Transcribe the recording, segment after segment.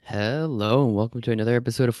Hello and welcome to another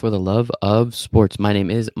episode of For the Love of Sports. My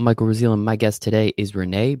name is Michael Raziel and my guest today is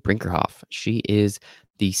Renee Brinkerhoff. She is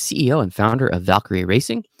the CEO and founder of Valkyrie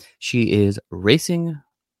Racing. She is racing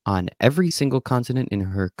on every single continent in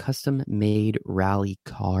her custom-made rally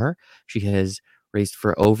car. She has raced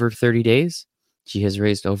for over 30 days. She has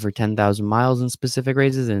raced over 10,000 miles in specific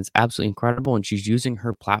races, and it's absolutely incredible. And she's using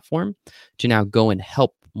her platform to now go and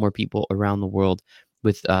help more people around the world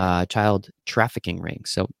with child trafficking rings.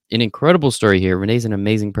 So an incredible story here. Renee's an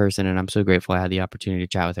amazing person, and I'm so grateful I had the opportunity to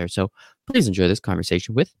chat with her. So please enjoy this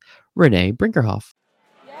conversation with Renee Brinkerhoff.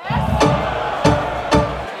 Yes.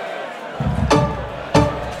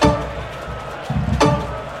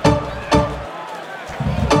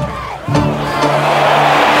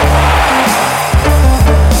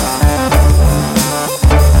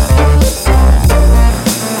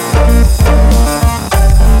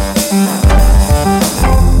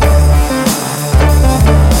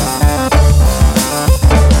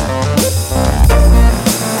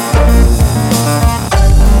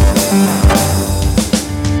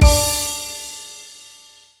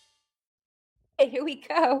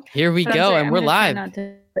 Here we go, and we're live.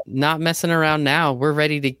 Not messing around now. We're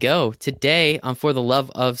ready to go. Today on For the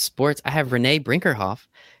Love of Sports, I have Renee Brinkerhoff.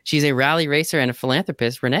 She's a rally racer and a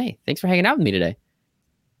philanthropist. Renee, thanks for hanging out with me today.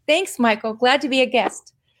 Thanks, Michael. Glad to be a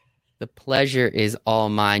guest. The pleasure is all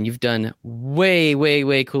mine. You've done way, way,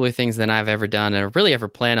 way cooler things than I've ever done and really ever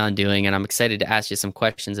plan on doing, and I'm excited to ask you some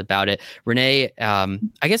questions about it. Renee, I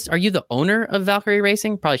guess, are you the owner of Valkyrie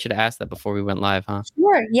Racing? Probably should have asked that before we went live, huh?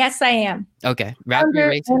 Sure. Yes, I am. Okay. Valkyrie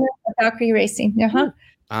Racing. Owner of Valkyrie Racing.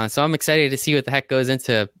 Uh-huh. So I'm excited to see what the heck goes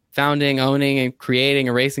into founding, owning, and creating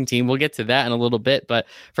a racing team. We'll get to that in a little bit. But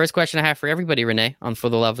first question I have for everybody, Renee, on For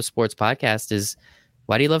the Love of Sports podcast is,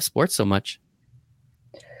 why do you love sports so much?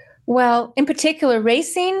 Well, in particular,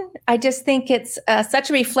 racing, I just think it's such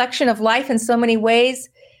a reflection of life in so many ways.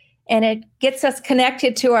 And it gets us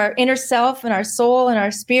connected to our inner self and our soul and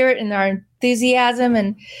our spirit and our enthusiasm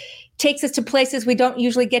and takes us to places we don't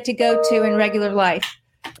usually get to go to in regular life.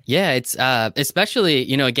 Yeah, it's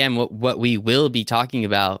especially, again, what we will be talking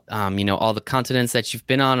about, all the continents that you've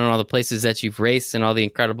been on and all the places that you've raced and all the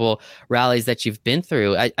incredible rallies that you've been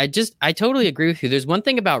through. I totally agree with you. There's one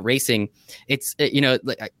thing about racing. It's,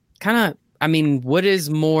 what is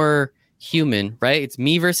more human, right? It's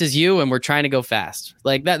me versus you, and we're trying to go fast.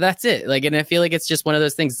 Like that's it. Like, and I feel like it's just one of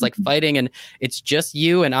those things. It's like fighting, and it's just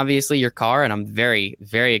you and obviously your car. And I'm very,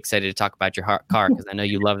 very excited to talk about your car because I know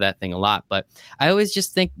you love that thing a lot. But I always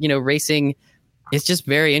just think, racing is just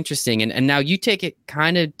very interesting. And now you take it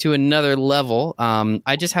kind of to another level.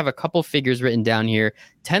 I just have a couple figures written down here: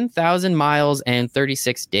 10,000 miles and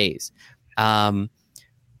 36 days.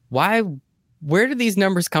 Where did these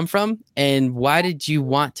numbers come from, and why did you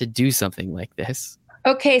want to do something like this?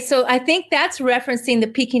 Okay, so I think that's referencing the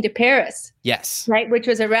Peking to Paris. Yes. Right, which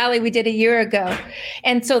was a rally we did a year ago.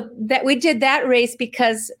 And so that we did that race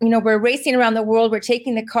because, we're racing around the world. We're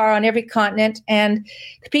taking the car on every continent. And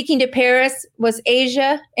the Peking to Paris was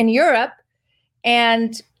Asia and Europe.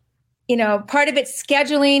 And, part of it's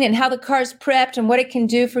scheduling and how the car's prepped and what it can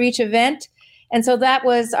do for each event. And so that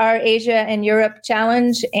was our Asia and Europe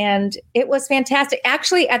challenge, and it was fantastic.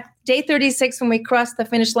 Actually, at day 36, when we crossed the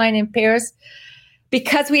finish line in Paris,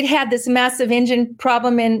 because we'd had this massive engine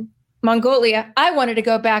problem in Mongolia, I wanted to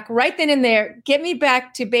go back right then and there. Get me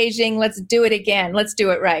back to Beijing. Let's do it again. Let's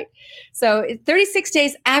do it right. So 36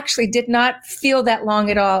 days actually did not feel that long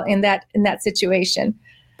at all in that situation.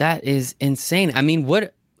 That is insane. I mean,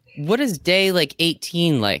 what is day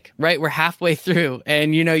 18 like, right? We're halfway through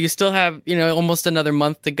and, you still have, almost another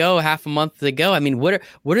month to go, half a month to go. I mean, what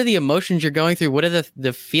are the emotions you're going through? What are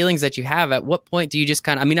the feelings that you have? At what point do you just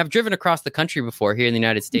I've driven across the country before here in the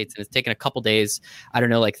United States, and it's taken a couple days,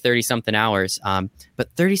 30 something hours.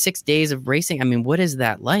 But 36 days of racing. I mean, what is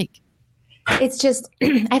that like? It's just,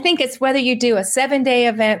 I think it's whether you do a 7-day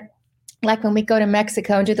event, like when we go to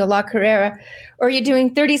Mexico and do the La Carrera, or you're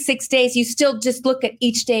doing 36 days, you still just look at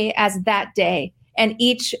each day as that day. And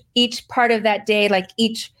each part of that day, like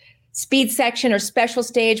each speed section or special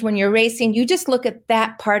stage when you're racing, you just look at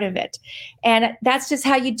that part of it. And that's just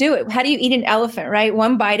how you do it. How do you eat an elephant, right?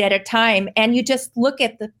 One bite at a time. And you just look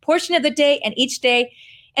at the portion of the day and each day.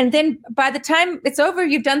 And then by the time it's over,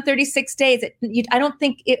 you've done 36 days. I don't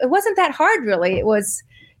think it wasn't that hard, really. It was,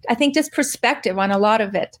 I think, just perspective on a lot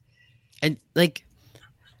of it. And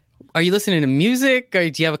are you listening to music? Or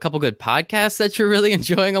do you have a couple good podcasts that you're really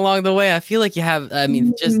enjoying along the way? I feel like you have,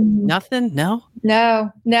 just nothing. No.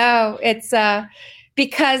 It's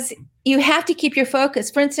because you have to keep your focus.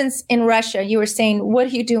 For instance, in Russia, you were saying, what are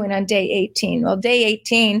you doing on day 18? Well, day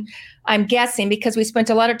 18, I'm guessing because we spent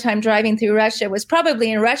a lot of time driving through Russia, was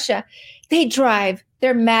probably in Russia. They drive.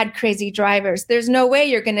 They're mad, crazy drivers. There's no way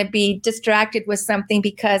you're going to be distracted with something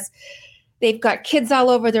because they've got kids all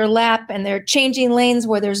over their lap and they're changing lanes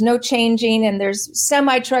where there's no changing and there's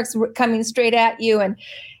semi trucks coming straight at you. And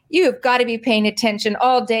you've got to be paying attention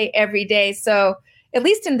all day, every day. So at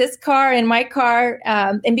least in this car, in my car,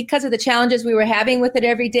 and because of the challenges we were having with it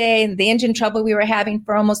every day and the engine trouble we were having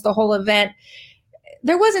for almost the whole event,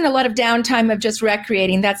 there wasn't a lot of downtime of just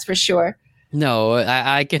recreating, that's for sure. No,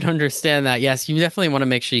 I can understand that. Yes, you definitely want to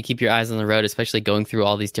make sure you keep your eyes on the road, especially going through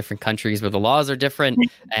all these different countries where the laws are different.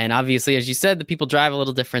 And obviously, as you said, the people drive a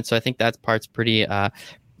little different. So I think that part's pretty...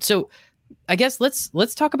 So I guess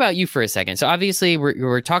let's talk about you for a second. So obviously,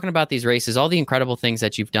 we're talking about these races, all the incredible things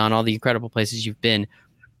that you've done, all the incredible places you've been.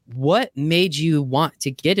 What made you want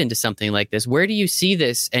to get into something like this? Where do you see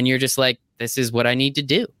this? And you're just like, this is what I need to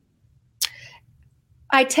do.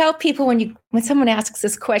 I tell people when someone asks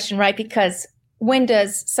this question, right? Because when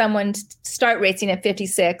does someone start racing at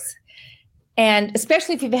 56? And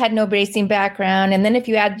especially if you've had no racing background, and then if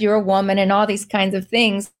you add you're a woman and all these kinds of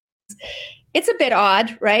things, it's a bit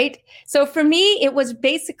odd, right? So for me, it was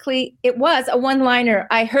a one-liner.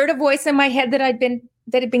 I heard a voice in my head that had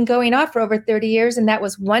been going off for over 30 years, and that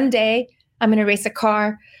was one day I'm going to race a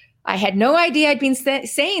car. I had no idea I'd been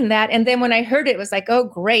saying that. And then when I heard it, it was like, oh,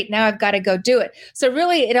 great. Now I've got to go do it. So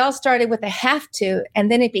really, it all started with a have to,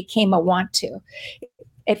 and then it became a want to.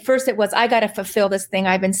 At first, it was, I got to fulfill this thing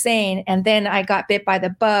I've been saying. And then I got bit by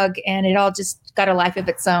the bug, and it all just got a life of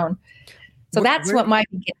its own. So that's what my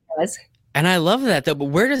beginning was. And I love that, though. But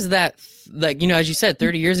where does that, as you said,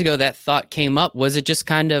 30 years ago, that thought came up? Was it just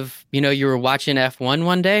kind of, you were watching F1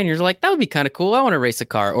 one day and you're like, that would be kind of cool. I want to race a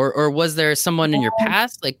car. Or was there someone in your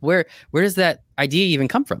past? Like, where does that idea even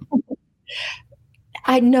come from?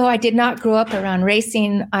 I did not grow up around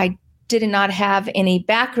racing. I did not have any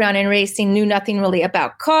background in racing, knew nothing really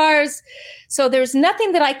about cars. So there's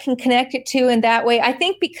nothing that I can connect it to in that way. I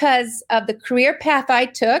think because of the career path I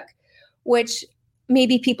took, which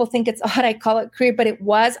maybe people think it's odd I call it career, but it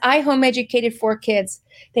was. I home educated 4 kids.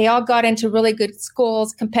 They all got into really good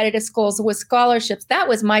schools, competitive schools with scholarships. That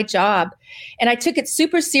was my job. And I took it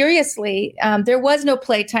super seriously. There was no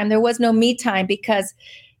playtime. There was no me time because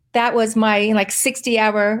that was my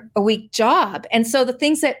 60-hour-a-week job. And so the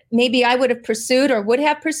things that maybe I would have pursued or would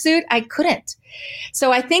have pursued, I couldn't.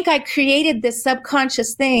 So I think I created this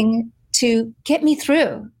subconscious thing to get me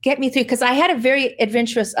through because I had a very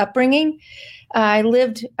adventurous upbringing. I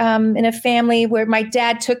lived in a family where my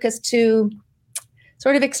dad took us to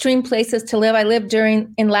sort of extreme places to live. I lived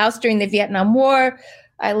in Laos during the Vietnam War.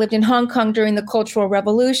 I lived in Hong Kong during the Cultural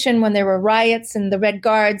Revolution when there were riots and the Red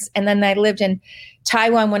Guards. And then I lived in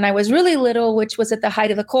Taiwan when I was really little, which was at the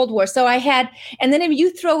height of the Cold War. So and then if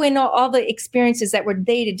you throw in all the experiences that were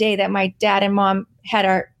day to day that my dad and mom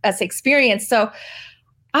had us experience. So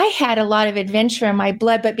I had a lot of adventure in my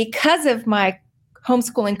blood, but because of my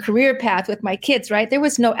homeschooling career path with my kids, right? There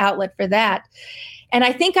was no outlet for that. And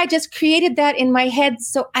I think I just created that in my head.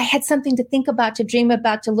 So I had something to think about, to dream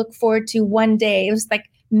about, to look forward to one day. It was like,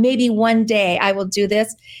 maybe one day I will do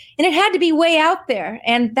this. And it had to be way out there.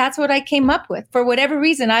 And that's what I came up with for whatever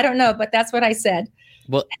reason. I don't know, but that's what I said.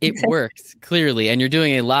 Well, it worked clearly. And you're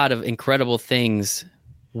doing a lot of incredible things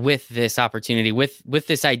with this opportunity, with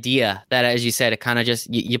this idea that, as you said, it kind of just,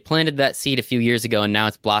 you planted that seed a few years ago and now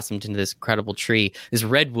it's blossomed into this incredible tree, this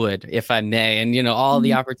redwood, if I may, and, all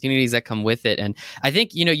the opportunities that come with it. And I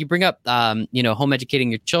think, you bring up, home educating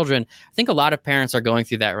your children. I think a lot of parents are going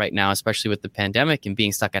through that right now, especially with the pandemic and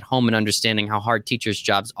being stuck at home and understanding how hard teachers'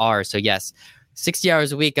 jobs are. So yes, 60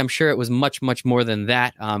 hours a week. I'm sure it was much, much more than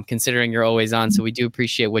that, considering you're always on. So we do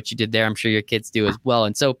appreciate what you did there. I'm sure your kids do as well.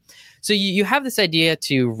 And so you have this idea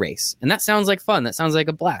to race, and that sounds like fun. That sounds like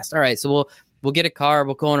a blast. All right, so we'll get a car.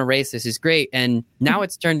 We'll go on a race. This is great. And now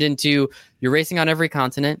it's turned into you're racing on every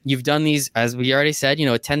continent. You've done these, as we already said, a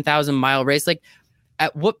 10,000-mile race.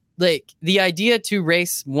 The idea to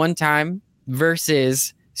race one time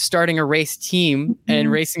versus starting a race team and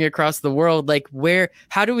racing across the world,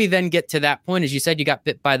 how do we then get to that point? As you said, you got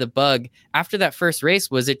bit by the bug. After that first race,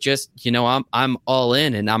 was it just, I'm all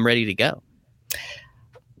in and I'm ready to go?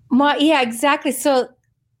 Yeah, exactly. So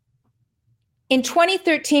in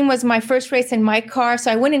 2013 was my first race in my car.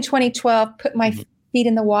 So I went in 2012, put my feet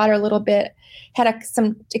in the water a little bit, had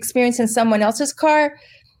some experience in someone else's car.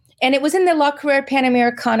 And it was in the La Carrera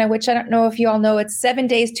Panamericana, which I don't know if you all know, it's 7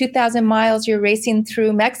 days, 2,000 miles. You're racing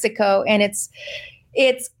through Mexico, and it's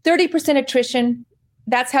 30% attrition.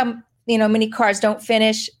 That's how many cars don't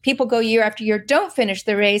finish. People go year after year, don't finish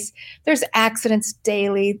the race. There's accidents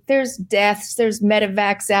daily. There's deaths. There's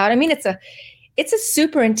medevacs out. I mean, it's a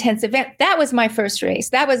super intense event. That was my first race.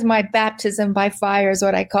 That was my baptism by fire is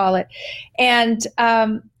what I call it. And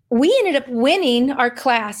we ended up winning our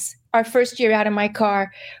class our first year out of my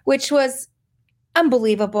car, which was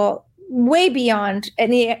unbelievable, way beyond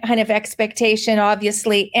any kind of expectation,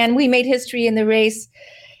 obviously. And we made history in the race.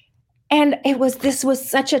 And this was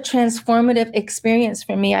such a transformative experience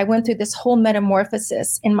for me. I went through this whole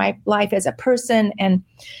metamorphosis in my life as a person and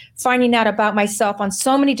finding out about myself on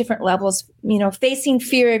so many different levels, facing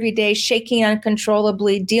fear every day, shaking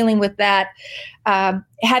uncontrollably, dealing with that,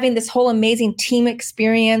 having this whole amazing team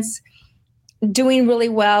experience, doing really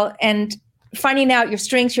well, and finding out your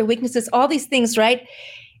strengths, your weaknesses, all these things, right?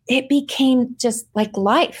 It became just like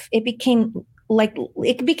life. It became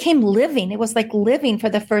living. It was like living for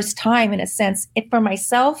the first time, in a sense, for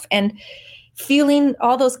myself, and feeling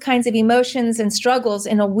all those kinds of emotions and struggles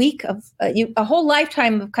in a week of a whole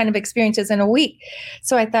lifetime of kind of experiences in a week.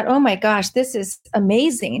 So I thought, oh my gosh, this is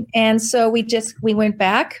amazing. And so we went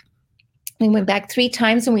back. We went back 3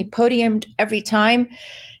 times and we podiumed every time.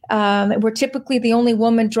 We're typically the only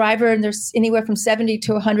woman driver, and there's anywhere from 70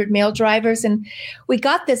 to 100 male drivers. And we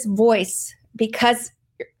got this voice because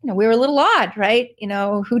we were a little odd, right?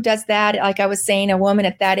 Who does that? Like I was saying, a woman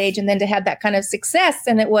at that age, and then to have that kind of success.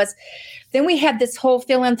 And then we had this whole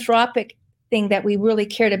philanthropic thing that we really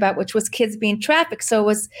cared about, which was kids being trafficked.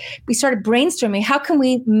 So we started brainstorming, how can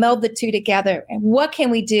we meld the two together? And what can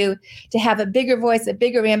we do to have a bigger voice, a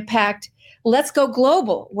bigger impact? Let's go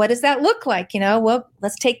global. What does that look like? Well,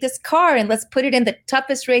 let's take this car and let's put it in the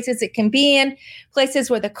toughest races it can be in, places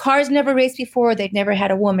where the cars never raced before, they've never had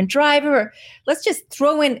a woman driver. Or let's just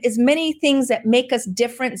throw in as many things that make us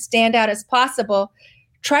different and stand out as possible.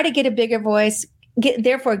 Try to get a bigger voice,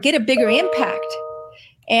 therefore get a bigger impact,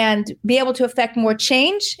 and be able to affect more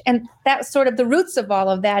change. And that's sort of the roots of all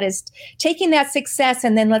of that, is taking that success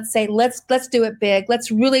and then let's say, let's do it big. Let's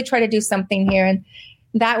really try to do something here. And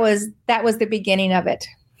that was the beginning of it.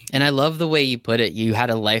 And I love the way you put it. You had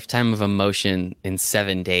a lifetime of emotion in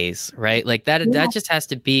 7 days, right? Like that, Yeah. That just has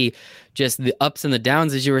to be just the ups and the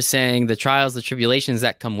downs, as you were saying, the trials, the tribulations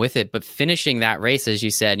that come with it. But finishing that race, as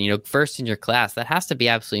you said, first in your class, that has to be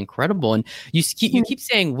absolutely incredible. And you keep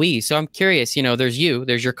saying we. So I'm curious, there's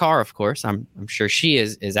your car, of course. I'm sure she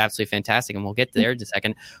is absolutely fantastic. And we'll get there in a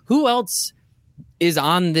second. Who else is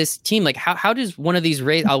on this team? Like how does one of these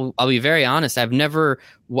races, I'll be very honest, I've never,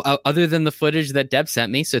 other than the footage that Deb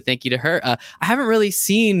sent me, so thank you to her, I haven't really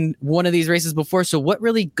seen one of these races before. So what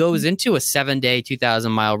really goes into a 7-day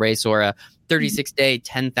 2,000-mile race, or a 36-day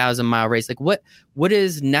 10,000-mile race? Like what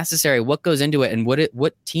is necessary? What goes into it? And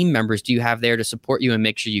what team members do you have there to support you and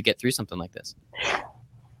make sure you get through something like this?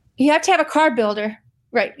 You have to have a car builder,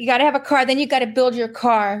 right? You got to have a car, then you got to build your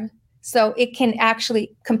car so it can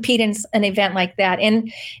actually compete in an event like that.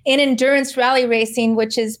 And in endurance rally racing,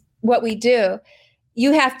 which is what we do,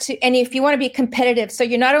 you have to, and if you want to be competitive, so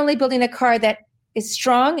you're not only building a car that is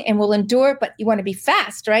strong and will endure, but you want to be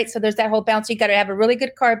fast, right? So there's that whole balance. You got to have a really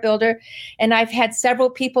good car builder. And I've had several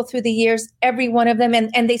people through the years, every one of them,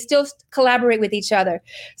 and they still collaborate with each other.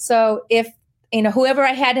 So if, whoever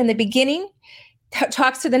I had in the beginning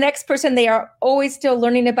talks to the next person, they are always still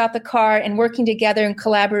learning about the car and working together and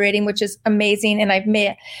collaborating, which is amazing. And I've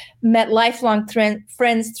met lifelong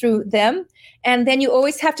friends through them. And then you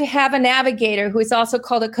always have to have a navigator who is also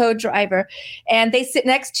called a co-driver. And they sit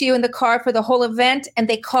next to you in the car for the whole event and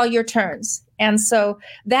they call your turns. And so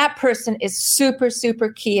that person is super,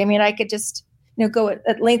 super key. I mean, I could just go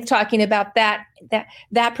at length talking about that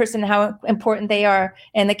person, how important they are,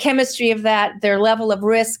 and the chemistry of that, their level of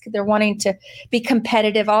risk, they're wanting to be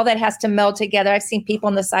competitive. All that has to meld together. I've seen people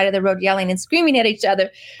on the side of the road yelling and screaming at each other,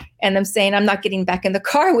 and them saying, "I'm not getting back in the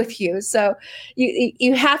car with you." So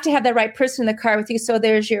you have to have the right person in the car with you. So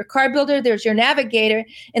there's your car builder, there's your navigator,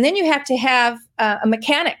 and then you have to have a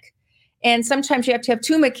mechanic. And sometimes you have to have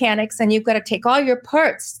 2 mechanics, and you've got to take all your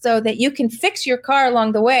parts so that you can fix your car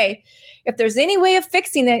along the way. If there's any way of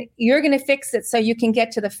fixing it, you're going to fix it so you can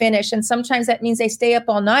get to the finish. And sometimes that means they stay up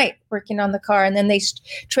all night working on the car, and then they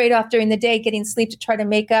trade off during the day getting sleep to try to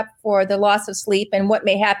make up for the loss of sleep and what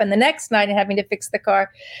may happen the next night and having to fix the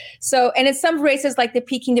car. So, and in some races like the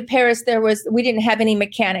Peking to Paris, we didn't have any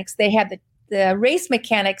mechanics. They had the race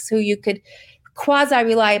mechanics who you could quasi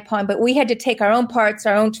rely upon, but we had to take our own parts,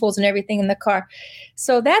 our own tools and everything in the car.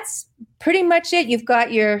 So that's pretty much it. You've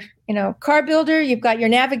got your, car builder, you've got your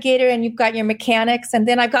navigator, and you've got your mechanics. And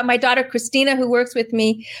then I've got my daughter, Christina, who works with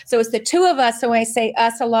me. So it's the 2 of us. So when I say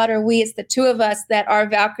us a lot, or we, it's the 2 of us that are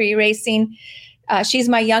Valkyrie Racing. She's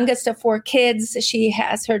my youngest of 4 kids. She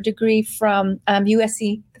has her degree from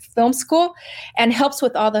USC Film School and helps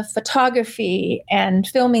with all the photography and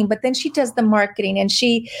filming. But then she does the marketing and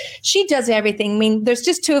she does everything. I mean, there's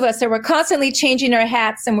just 2 of us, so we're constantly changing our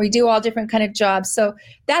hats and we do all different kind of jobs. So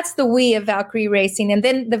that's the we of Valkyrie Racing. And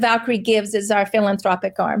then the Valkyrie Gives is our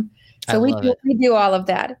philanthropic arm. So we do all of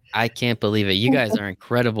that. I can't believe it. You guys are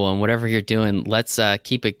incredible. And whatever you're doing, let's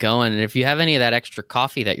keep it going. And if you have any of that extra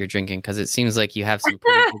coffee that you're drinking, because it seems like you have some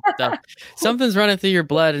pretty good stuff, something's running through your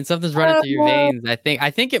blood and something's running through your veins. I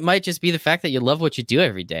think it might just be the fact that you love what you do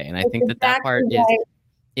every day. And I think that part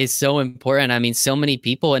is so important. I mean, so many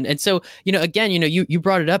people. And so, again, you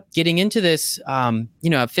brought it up getting into this,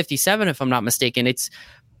 at 57, if I'm not mistaken, it's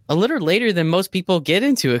a little later than most people get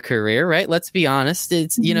into a career, right? Let's be honest.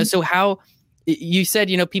 It's, so how you said,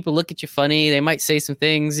 people look at you funny, they might say some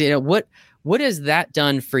things, what has that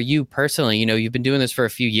done for you personally? You've been doing this for a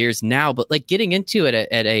few years now, but like getting into it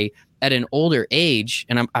at an older age,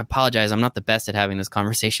 and I apologize, I'm not the best at having this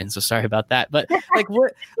conversation, so sorry about that. But like,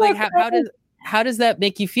 what, like, how does that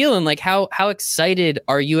make you feel? And like, how excited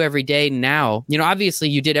are you every day now? Obviously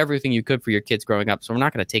you did everything you could for your kids growing up, so we're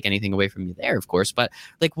not going to take anything away from you there, of course. But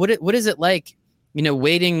like, what is it like,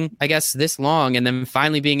 waiting, I guess, this long and then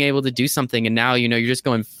finally being able to do something, and now, you're just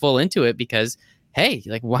going full into it because, hey,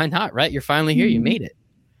 like, why not, right? You're finally here. You made it.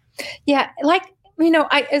 Yeah. Like,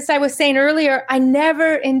 as I was saying earlier, I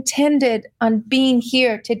never intended on being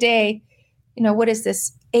here today. What is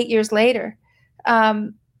this, 8 years later?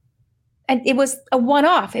 And it was a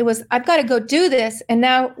one-off. It was, I've got to go do this. And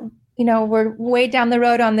now, we're way down the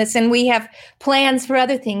road on this and we have plans for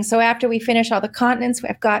other things. So after we finish all the continents,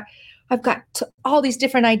 I've got all these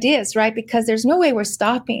different ideas, right? Because there's no way we're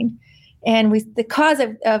stopping. And the cause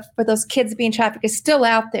of for those kids being trafficked is still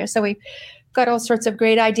out there. So we've got all sorts of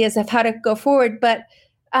great ideas of how to go forward. But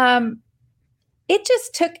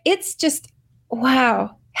it's just,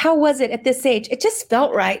 wow. How was it at this age? It just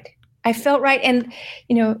felt right. I felt right. And,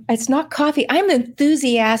 it's not coffee. I'm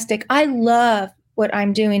enthusiastic. I love what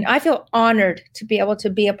I'm doing. I feel honored to be able to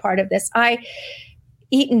be a part of this. I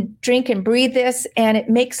eat and drink and breathe this, and it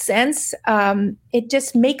makes sense. It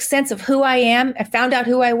just makes sense of who I am. I found out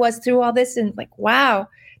who I was through all this and like, wow,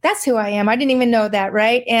 that's who I am. I didn't even know that.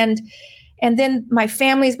 Right. And then my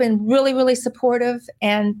family's been really, really supportive,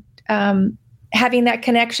 and having that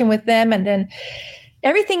connection with them. And then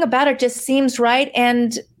everything about it just seems right.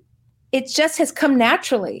 And it just has come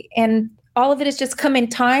naturally, and all of it has just come in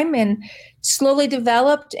time and slowly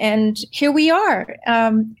developed. And here we are.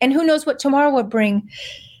 And who knows what tomorrow will bring.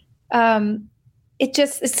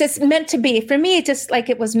 It's just meant to be. For me, it's just like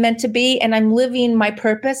it was meant to be. And I'm living my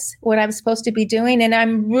purpose, what I'm supposed to be doing. And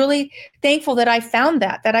I'm really thankful that I found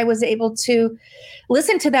that I was able to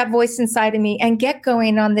listen to that voice inside of me and get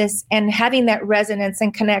going on this and having that resonance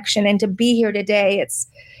and connection, and to be here today.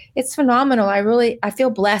 It's phenomenal. I feel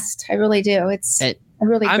blessed. I really do. It's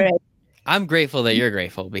really great. I'm grateful that you're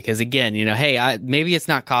grateful because, again, hey, maybe it's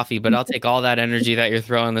not coffee, but I'll take all that energy that you're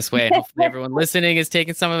throwing this way. And hopefully everyone listening is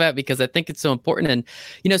taking some of that, because I think it's so important.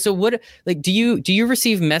 And, so what, like, do you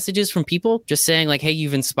receive messages from people just saying like, hey,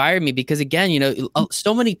 you've inspired me? Because again,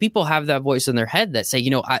 so many people have that voice in their head that say,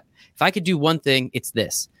 if I could do one thing, it's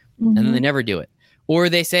this. Mm-hmm. And then they never do it. Or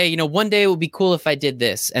they say, one day it would be cool if I did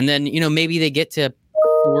this. And then, maybe they get to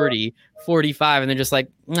 40, 45 and they're just like,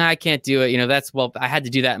 nah, I can't do it. I had to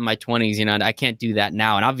do that in my 20s, and I can't do that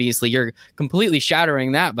now. And obviously you're completely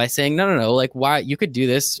shattering that by saying, no, like, why you could do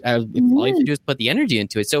this. All you have to do is put the energy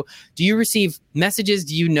into it. So do you receive messages?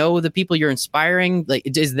 Do you know the people you're inspiring? Like,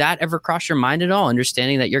 does that ever cross your mind at all?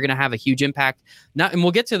 Understanding that you're going to have a huge impact, and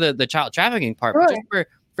we'll get to the child trafficking part, but just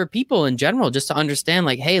for people in general, just to understand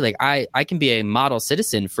like, hey, like I can be a model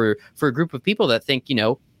citizen for a group of people that think,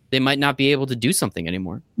 they might not be able to do something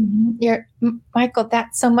anymore. Mm-hmm. Michael,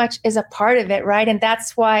 that so much is a part of it, right? And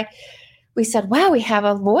that's why we said, wow, we have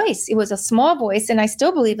a voice. It was a small voice, and I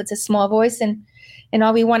still believe it's a small voice, and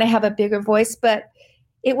all we want to have a bigger voice. But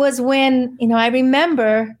it was when, I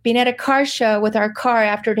remember being at a car show with our car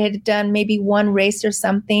after it had done maybe one race or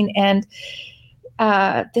something, and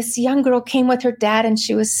this young girl came with her dad, and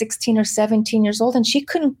she was 16 or 17 years old, and she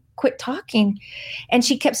couldn't quit talking. And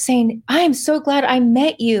she kept saying, I am so glad I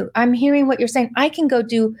met you. I'm hearing what you're saying. I can go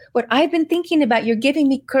do what I've been thinking about. You're giving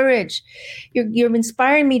me courage. You're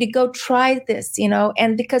inspiring me to go try this,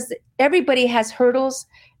 and because everybody has hurdles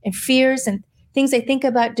and fears and things they think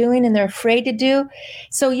about doing and they're afraid to do.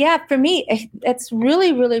 So yeah, for me, it's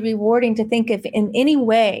really, really rewarding to think if in any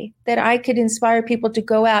way that I could inspire people to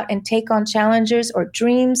go out and take on challenges or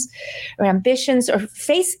dreams or ambitions or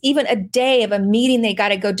face even a day of a meeting they got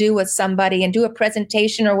to go do with somebody and do a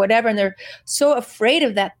presentation or whatever. And they're so afraid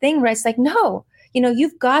of that thing, right? It's like, no,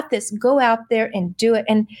 you've got this, go out there and do it.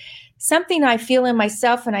 And something I feel in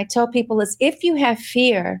myself and I tell people is if you have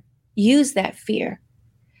fear, use that fear.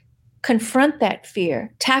 Confront that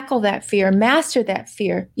fear, tackle that fear, master that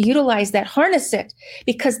fear, utilize that, harness it,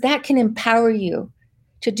 because that can empower you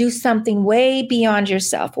to do something way beyond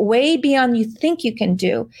yourself, way beyond you think you can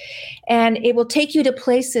do. And it will take you to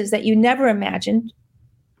places that you never imagined,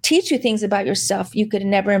 teach you things about yourself you could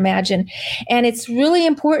never imagine. And it's really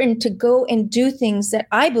important to go and do things that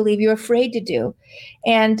I believe you're afraid to do.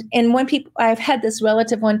 And when people, I've had this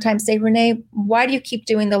relative one time say, Renee, why do you keep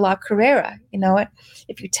doing the La Carrera?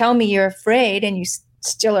 If you tell me you're afraid and you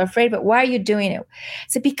still are afraid, but why are you doing it? I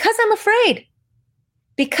said, because I'm afraid.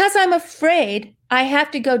 Because I'm afraid, I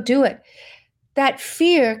have to go do it. That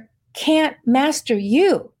fear can't master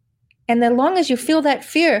you. And as long as you feel that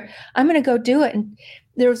fear, I'm going to go do it.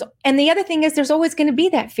 And the other thing is there's always going to be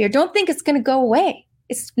that fear. Don't think it's going to go away.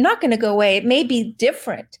 It's not going to go away. It may be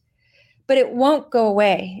different, but it won't go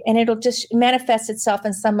away. And it'll just manifest itself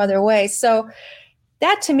in some other way. So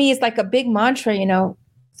that to me is like a big mantra,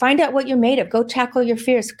 find out what you're made of, go tackle your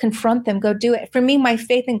fears, confront them, go do it. For me, my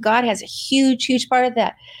faith in God has a huge, huge part of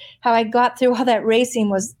that. How I got through all that racing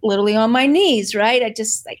was literally on my knees, right?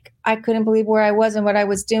 I couldn't believe where I was and what I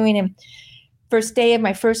was doing. And first day of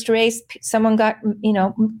my first race, someone got,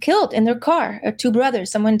 killed in their car, 2 brothers,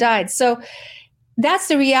 someone died. So that's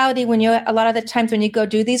the reality a lot of the times when you go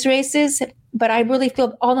do these races, but I really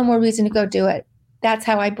feel all the more reason to go do it. That's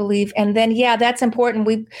how I believe. And then, yeah, that's important.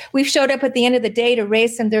 We've showed up at the end of the day to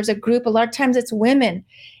race, and there's a group, a lot of times it's women,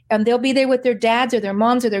 and they'll be there with their dads or their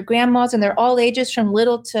moms or their grandmas, and they're all ages from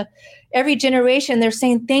little to every generation. They're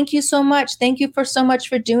saying, thank you so much. Thank you for so much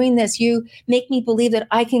for doing this. You make me believe that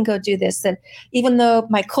I can go do this. That even though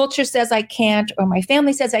my culture says I can't, or my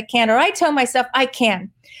family says I can't, or I tell myself I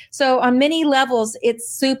can. So on many levels, it's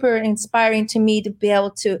super inspiring to me to be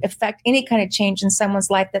able to affect any kind of change in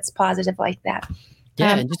someone's life that's positive like that.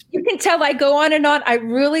 Yeah, you can tell I go on and on. I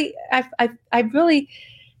really,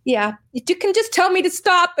 yeah. You can just tell me to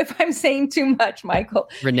stop if I'm saying too much, Michael.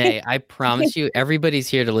 Renee, I promise you, everybody's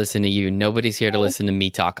here to listen to you. Nobody's here to listen to me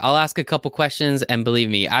talk. I'll ask a couple questions, and believe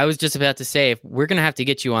me, I was just about to say, if we're going to have to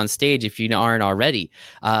get you on stage if you aren't already.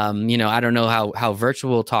 I don't know how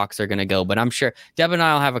virtual talks are going to go, but I'm sure Deb and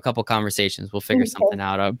I will have a couple conversations. We'll figure something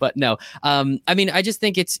out. But no, I just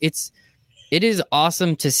think it is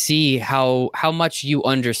awesome to see how much you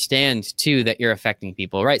understand too that you're affecting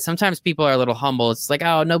people, right? Sometimes people are a little humble. It's like,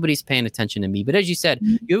 oh, nobody's paying attention to me. But as you said,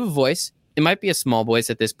 you have a voice. It might be a small voice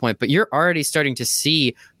at this point, but you're already starting to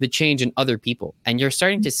see the change in other people, and you're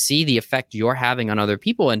starting to see the effect you're having on other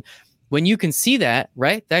people. And when you can see that,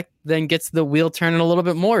 right, that then gets the wheel turning a little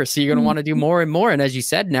bit more. So you're going to want to do more and more. And as you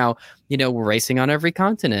said, now, we're racing on every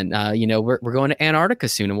continent. We're going to Antarctica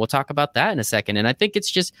soon, and we'll talk about that in a second. And I think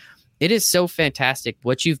it is so fantastic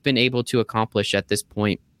what you've been able to accomplish at this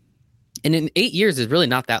point. And in 8 years is really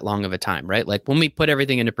not that long of a time, right? Like when we put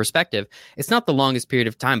everything into perspective, it's not the longest period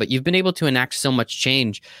of time, but you've been able to enact so much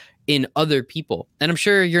change in other people. And I'm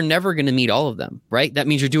sure you're never going to meet all of them, right? That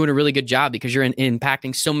means you're doing a really good job because you're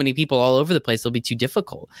impacting so many people all over the place. It'll be too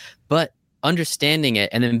difficult. But understanding it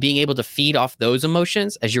and then being able to feed off those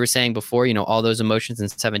emotions, as you were saying before, all those emotions in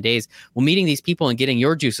 7 days, well, meeting these people and getting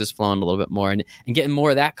your juices flowing a little bit more and getting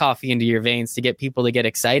more of that coffee into your veins to get people to get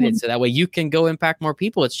excited. So that way you can go impact more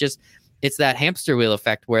people. It's that hamster wheel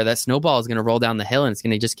effect where that snowball is going to roll down the hill, and it's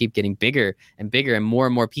going to just keep getting bigger and bigger, and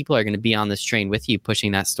more people are going to be on this train with you,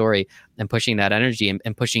 pushing that story and pushing that energy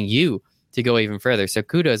and pushing you to go even further. So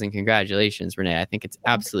kudos and congratulations, Renee. I think it's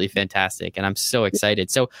absolutely fantastic, and I'm so excited.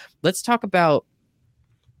 So let's talk about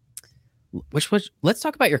let's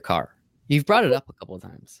talk about your car. You've brought it up a couple of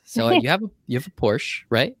times. So you have a Porsche,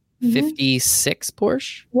 right? 56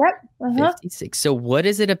 Porsche? Yep. 56. So what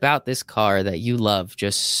is it about this car that you love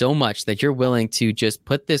just so much that you're willing to just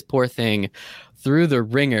put this poor thing through the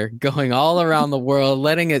ringer, going all around the world,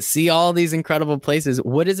 letting it see all these incredible places?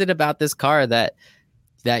 What is it about this car that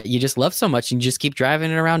you just love so much and you just keep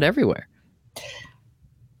driving it around everywhere?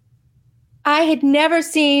 I had never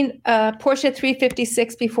seen a Porsche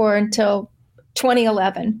 356 before until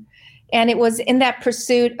 2011. And it was in that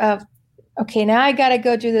pursuit of, okay, now I got to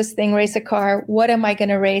go do this thing, race a car. What am I going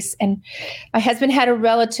to race? And my husband had a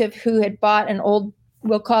relative who had bought an old,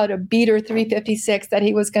 we'll call it a beater 356 that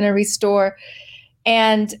he was going to restore.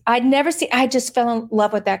 And I just fell in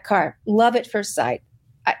love with that car. Love at first sight.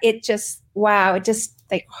 It just, wow. It just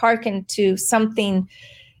like harkened to something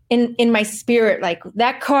in my spirit, like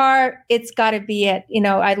that car, it's got to be it.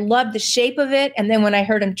 I love the shape of it. And then when I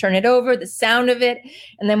heard him turn it over, the sound of it.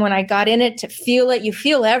 And then when I got in it to feel it, you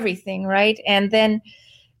feel everything, right? And then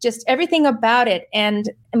just everything about it.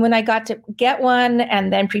 And when I got to get one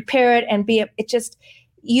and then prepare it and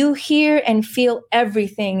you hear and feel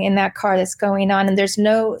everything in that car that's going on. And there's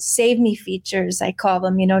no save me features, I call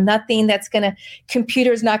them, nothing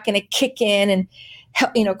computer's not going to kick in and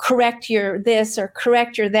correct your this or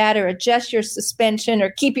correct your that or adjust your suspension or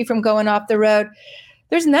keep you from going off the road.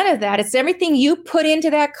 There's none of that. It's everything you put into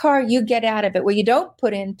that car, you get out of it. What you don't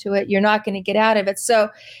put into it, you're not going to get out of it. So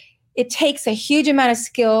it takes a huge amount of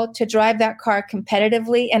skill to drive that car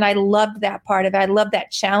competitively. And I loved that part of it. I love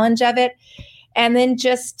that challenge of it. And then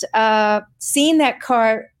just seeing that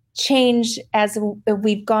car change as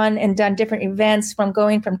we've gone and done different events, from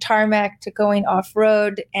going from tarmac to going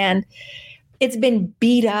off-road. And it's been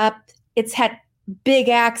beat up. It's had big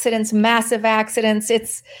accidents, massive accidents.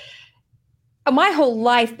 It's my whole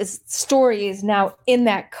life, this story is now in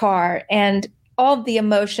that car, and all the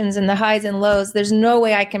emotions and the highs and lows. There's no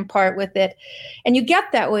way I can part with it. And you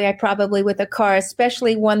get that way, probably with a car,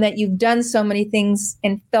 especially one that you've done so many things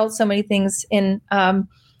and felt so many things in.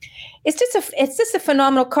 It's just a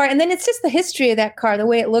phenomenal car. And then it's just the history of that car, the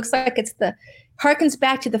way it looks like harkens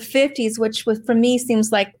back to the 50s, which for me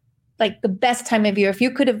seems like the best time of year. If you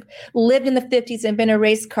could have lived in the 50s and been a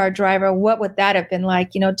race car driver, what would that have been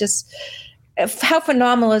like? Just how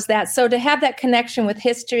phenomenal is that? So to have that connection with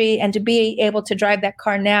history and to be able to drive that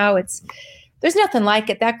car now, there's nothing like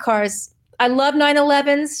it. That I love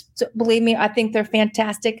 911s. So believe me, I think they're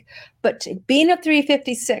fantastic. But being a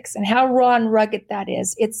 356 and how raw and rugged that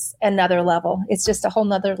is, it's another level. It's just a whole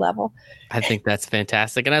nother level. I think that's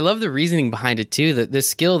fantastic. And I love the reasoning behind it too, the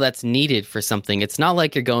skill that's needed for something. It's not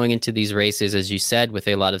like you're going into these races, as you said, with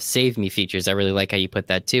a lot of save me features. I really like how you put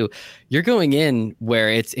that too. You're going in where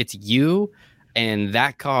it's you and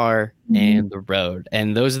that car and the road.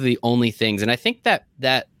 And those are the only things. And I think that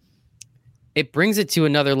it brings it to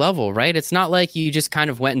another level, right? It's not like you just kind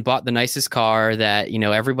of went and bought the nicest car that,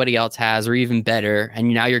 everybody else has, or even better.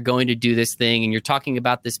 And now you're going to do this thing and you're talking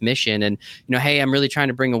about this mission and, hey, I'm really trying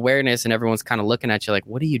to bring awareness, and everyone's kind of looking at you like,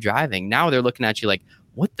 what are you driving? Now they're looking at you like,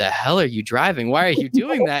 what the hell are you driving? Why are you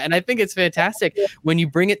doing that? And I think it's fantastic when you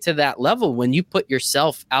bring it to that level, when you put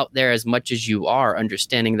yourself out there as much as you are,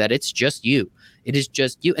 understanding that it's just you. It is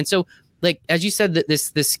just you. And so, like, as you said, that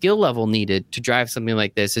this skill level needed to drive something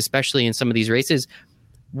like this, especially in some of these races,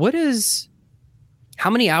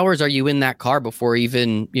 how many hours are you in that car before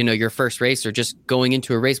even, your first race or just going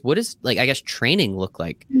into a race? What is, like, I guess, training look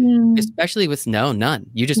like, especially with none?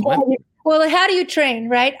 You just went. Well, how do you train,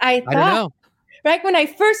 right? I don't know. Right. When I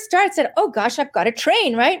first started, I said, oh gosh, I've got to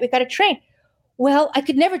train, right? We got to train. Well, I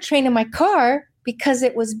could never train in my car because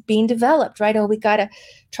it was being developed, right? Oh, we got to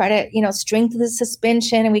try to, strengthen the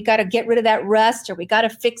suspension, and we got to get rid of that rust, or we got to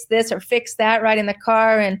fix this or fix that right in the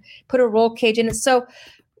car and put a roll cage in it. So,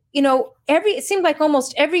 it seemed like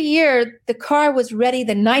almost every year the car was ready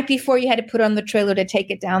the night before you had to put on the trailer to take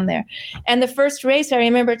it down there. And the first race, I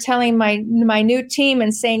remember telling my new team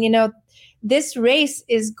and saying, this race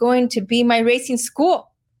is going to be my racing school.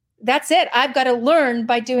 That's it. I've got to learn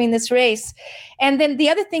by doing this race. And then the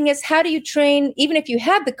other thing is, how do you train, even if you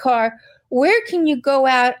have the car, where can you go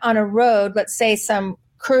out on a road, let's say some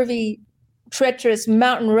curvy, treacherous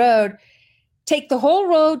mountain road, take the whole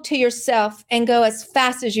road to yourself and go as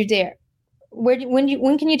fast as you dare?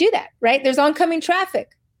 When can you do that, right? There's oncoming traffic.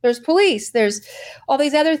 There's police. There's all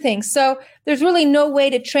these other things. So there's really no way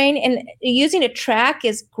to train. And using a track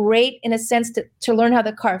is great in a sense to learn how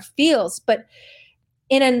the car feels. But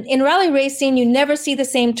in rally racing, you never see the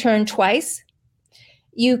same turn twice.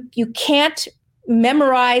 You can't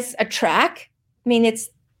memorize a track. I mean, it's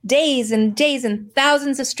days and days and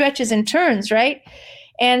thousands of stretches and turns, right?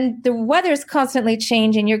 And the weather is constantly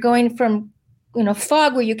changing. You're going from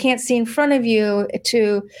fog where you can't see in front of you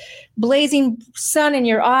to blazing sun in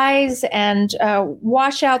your eyes and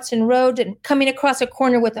washouts in road, and coming across a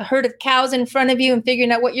corner with a herd of cows in front of you and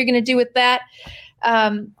figuring out what you're going to do with that.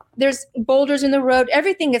 There's boulders in the road.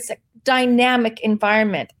 Everything is a dynamic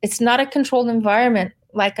environment. It's not a controlled environment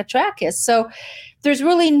like a track is. So there's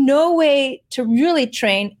really no way to really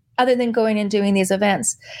train other than going and doing these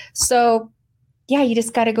events. So yeah, you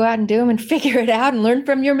just got to go out and do them and figure it out and learn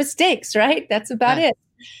from your mistakes, right? That's about it.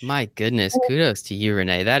 My goodness, kudos to you,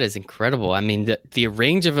 Renee. That is incredible. I mean, the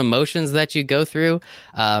range of emotions that you go through,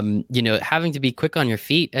 having to be quick on your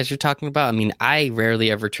feet as you're talking about. I mean, I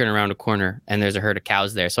rarely ever turn around a corner and there's a herd of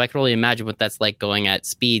cows there. So I can only imagine what that's like going at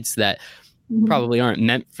speeds that probably aren't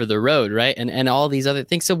meant for the road, right? And all these other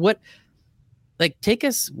things. So take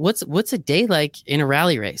us, what's a day like in a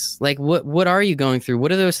rally race? Like what are you going through?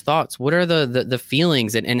 What are those thoughts? What are the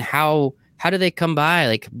feelings and how do they come by?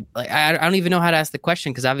 Like I don't even know how to ask the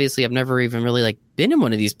question because obviously I've never even really like been in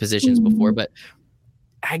one of these positions before. But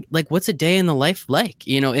what's a day in the life like?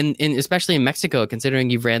 In especially in Mexico, considering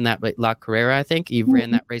you've ran that La Carrera, I think you've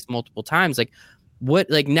ran that race multiple times.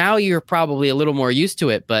 Now you're probably a little more used to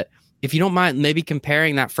it, but if you don't mind, maybe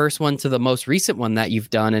comparing that first one to the most recent one that you've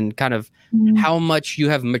done and kind of how much you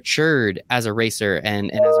have matured as a racer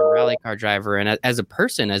and as a rally car driver and as a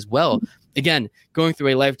person as well. Again, going through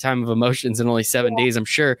a lifetime of emotions in only 7 days, I'm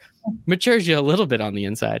sure matures you a little bit on the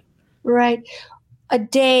inside. Right. A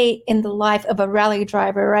day in the life of a rally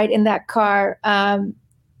driver, right? In that car,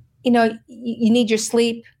 you need your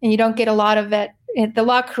sleep and you don't get a lot of it. At the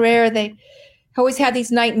La Carrera, they always have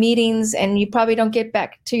these night meetings and you probably don't get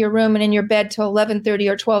back to your room and in your bed till 11:30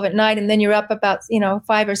 or 12 at night. And then you're up about,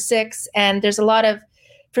 5 or 6. And there's a lot of,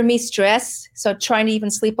 for me, stress. So trying to even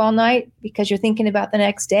sleep all night because you're thinking about the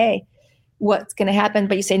next day, what's going to happen.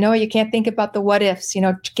 But you say, no, you can't think about the what ifs,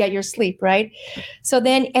 to get your sleep, right? So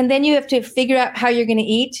then you have to figure out how you're going to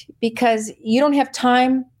eat because you don't have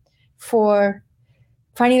time for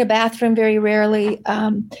finding a bathroom very rarely.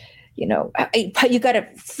 You got to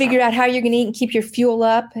figure out how you're going to eat and keep your fuel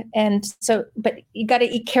up. And so, but you got to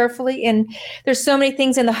eat carefully. And there's so many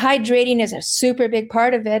things. And the hydrating is a super big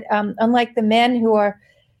part of it. Unlike the men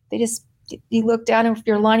you look down and if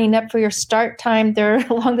you're lining up for your start time, they're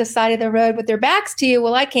along the side of the road with their backs to you.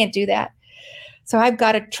 Well, I can't do that. So I've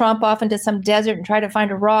got to tromp off into some desert and try to find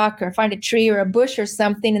a rock or find a tree or a bush or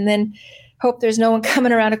something, and then hope there's no one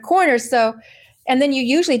coming around a corner. So, and then you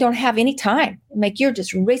usually don't have any time. Like you're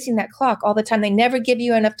just racing that clock all the time. They never give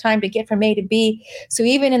you enough time to get from A to B. So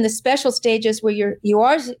even in the special stages where you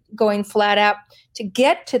are going flat out, to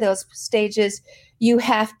get to those stages, you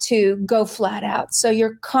have to go flat out. So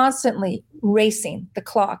you're constantly racing the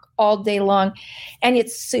clock all day long. And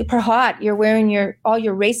it's super hot. You're wearing all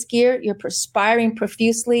your race gear. You're perspiring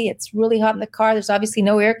profusely. It's really hot in the car. There's obviously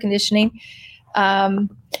no air conditioning.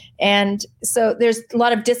 And so there's a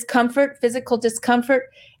lot of discomfort, physical discomfort,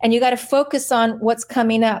 and you got to focus on what's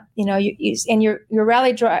coming up. And your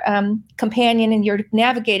rally companion and your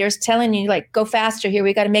navigators telling you like, go faster here.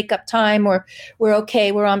 We got to make up time, or we're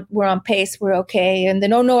okay. We're on pace. We're okay. And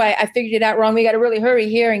then, oh no, I figured it out wrong. We got to really hurry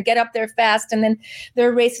here and get up there fast. And then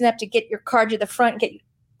they're racing up to get your car to the front and get you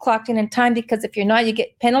clocked in time, because if you're not, you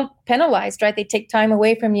get penalized, right? They take time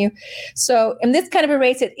away from you. So in this kind of a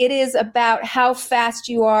race, it is about how fast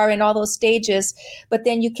you are in all those stages, but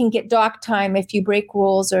then you can get dock time if you break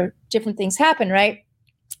rules or different things happen, right?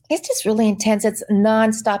 It's just really intense. It's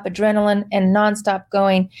nonstop adrenaline and nonstop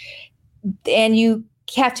going. And you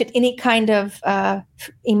catch at any kind of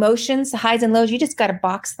emotions, highs and lows, you just got to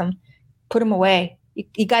box them, put them away.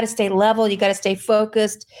 You got to stay level. You got to stay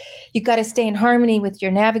focused. You got to stay in harmony with your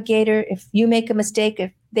navigator. If you make a mistake,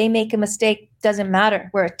 if they make a mistake, doesn't matter.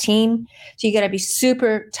 We're a team. So you got to be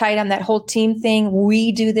super tight on that whole team thing.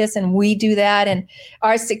 We do this and we do that and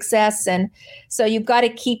our success. And so you've got to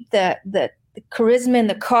keep the charisma in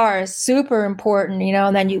the car is super important,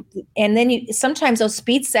 and then you sometimes those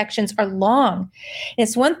speed sections are long. And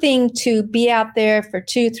it's one thing to be out there for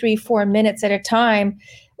 2, 3, 4 minutes at a time,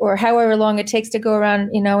 or however long it takes to go around,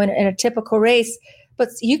 in a typical race. But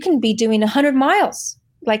you can be doing 100 miles,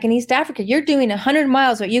 like in East Africa. You're doing 100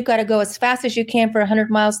 miles, but you've got to go as fast as you can for 100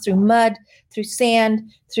 miles through mud, through sand,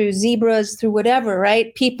 through zebras, through whatever,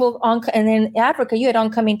 right? And in Africa, you had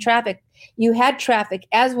oncoming traffic. You had traffic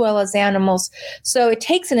as well as animals. So it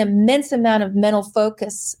takes an immense amount of mental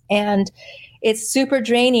focus, and it's super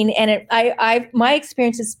draining. And my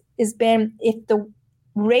experience has been, if the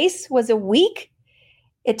race was a week,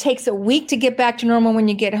 it takes a week to get back to normal when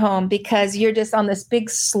you get home, because you're just on this big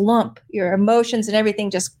slump. Your emotions and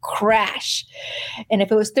everything just crash. And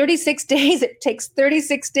if it was 36 days, it takes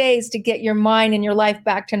 36 days to get your mind and your life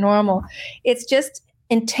back to normal. It's just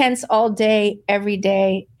intense all day, every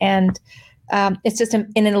day. And it's just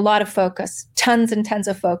in a lot of focus, tons and tons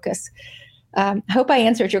of focus. I hope I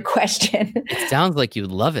answered your question. It sounds like you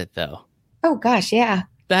love it, though. Oh, gosh, yeah.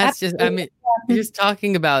 That's Absolutely. You're just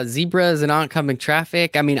talking about zebras and oncoming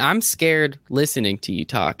traffic. I mean, I'm scared listening to you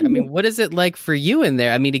talk. I mean, what is it like for you in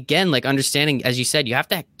there? I mean, again, like understanding, as you said, you have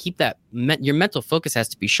to keep that, your mental focus has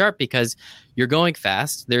to be sharp because you're going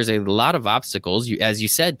fast. There's a lot of obstacles. As you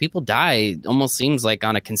said, people die almost seems like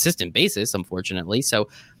on a consistent basis, unfortunately. So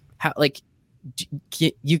how, like,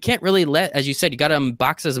 you can't really let, as you said, you got to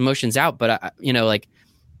box those emotions out, but like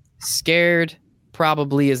scared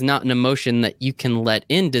probably is not an emotion that you can let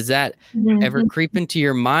in. Does that ever creep into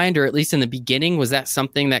your mind, or at least in the beginning, was that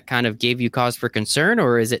something that kind of gave you cause for concern,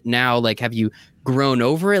 or is it now like, have you grown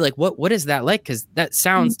over it? Like what is that like? Because that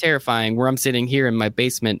sounds terrifying where I'm sitting here in my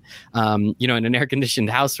basement, in an air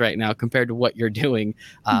conditioned house right now compared to what you're doing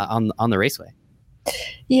on the raceway.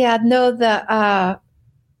 Yeah, no, the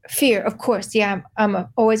fear, of course. Yeah, I'm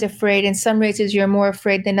always afraid. In some races, you're more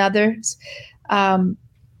afraid than others.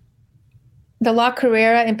 The La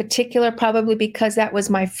Carrera in particular, probably because that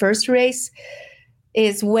was my first race,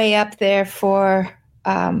 is way up there for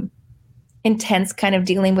intense kind of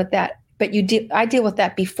dealing with that. But I deal with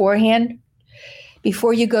that beforehand.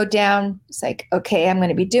 Before you go down, it's like, okay, I'm going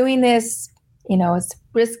to be doing this. It's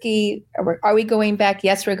risky. Are we going back?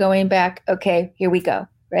 Yes, we're going back. Okay, here we go.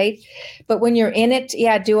 Right. But when you're in it,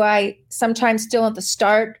 do I sometimes still at the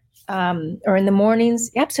start or in the mornings?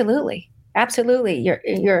 Absolutely. Absolutely.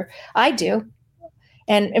 I do.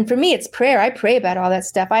 And for me, it's prayer. I pray about all that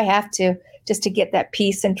stuff. I have to, just to get that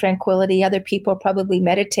peace and tranquility. Other people probably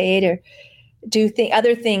meditate or do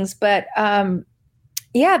other things. But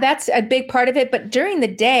that's a big part of it. But during the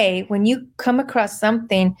day, when you come across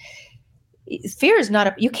something, fear is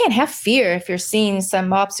you can't have fear if you're seeing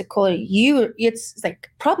some obstacle. It's like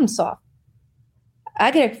problem solve.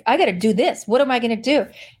 I gotta do this. What am I going to do?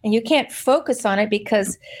 And you can't focus on it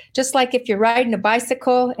because just like if you're riding a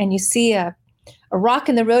bicycle and you see a rock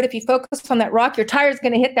in the road, if you focus on that rock, your tire is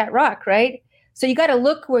going to hit that rock, right? So you got to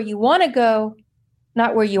look where you want to go,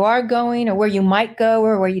 not where you are going or where you might go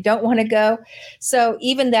or where you don't want to go. So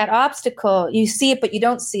even that obstacle, you see it, but you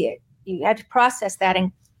don't see it. You have to process that,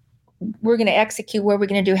 and we're going to execute what we're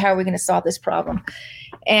going to do, how we're going to solve this problem.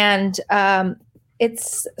 And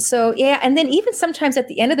it's so, yeah. And then even sometimes at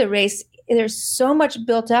the end of the race, there's so much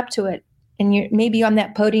built up to it. And you're maybe on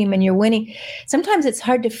that podium and you're winning. Sometimes it's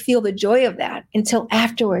hard to feel the joy of that until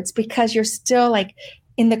afterwards, because you're still like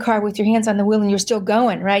in the car with your hands on the wheel and you're still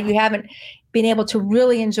going, right? You haven't been able to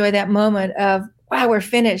really enjoy that moment of, wow, we're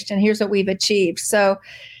finished and here's what we've achieved. So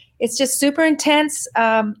it's just super intense.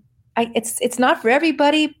 It's not for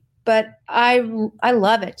everybody, but I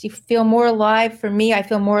love it. You feel more alive. For me, I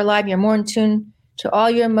feel more alive. You're more in tune to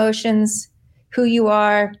all your emotions, who you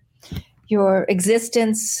are, your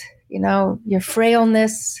existence, your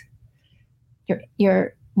frailness,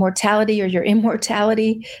 your mortality or your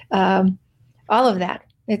immortality, all of that.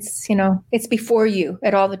 It's, it's before you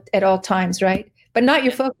at all times, right? But not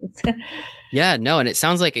your focus. Yeah, no. And it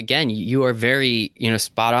sounds like, again, you are very,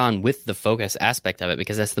 spot on with the focus aspect of it,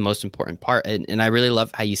 because that's the most important part. And I really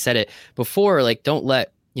love how you said it before, like, don't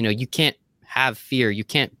let, you can't have fear. You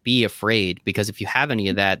can't be afraid, because if you have any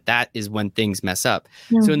of that, that is when things mess up.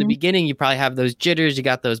 Mm-hmm. So in the beginning, you probably have those jitters, you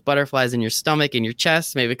got those butterflies in your stomach and your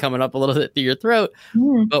chest, maybe coming up a little bit through your throat.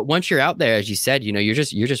 Mm-hmm. But once you're out there, as you said, you're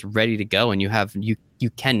just ready to go, and you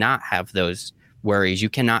cannot have those worries. You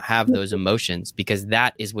cannot have those emotions, because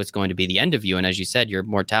that is what's going to be the end of you. And as you said, your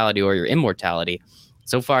mortality or your immortality.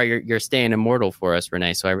 So far, you're staying immortal for us,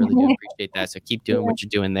 Renee. So I really do appreciate that. So keep doing what you're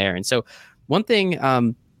doing there. And so one thing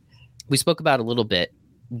we spoke about a little bit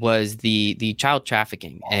was the child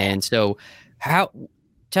trafficking. And so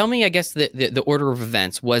tell me, I guess, the order of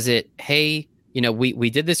events. Was it, hey, we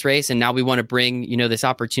did this race and now we want to bring, this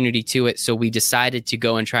opportunity to it, so we decided to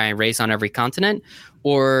go and try and race on every continent?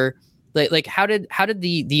 Or like how did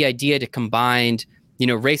the idea to combine,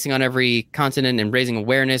 racing on every continent and raising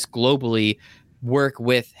awareness globally work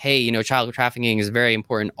with, hey, child trafficking is very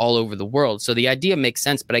important all over the world? So the idea makes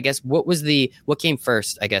sense, but I guess what came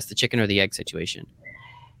first, I guess, the chicken or the egg situation?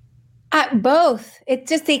 Both. It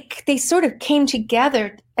just, they sort of came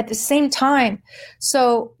together at the same time.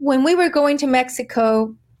 So when we were going to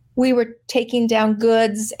Mexico, we were taking down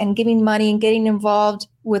goods and giving money and getting involved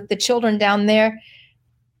with the children down there.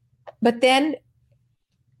 But then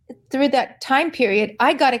through that time period,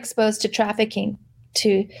 I got exposed to trafficking,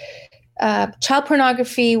 to child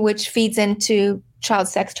pornography, which feeds into child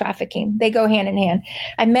sex trafficking. They go hand in hand.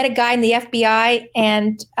 I met a guy in the FBI,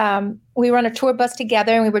 and we were on a tour bus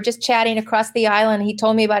together, and we were just chatting across the aisle, and he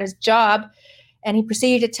told me about his job, and he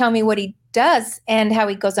proceeded to tell me what he does and how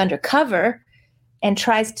he goes undercover and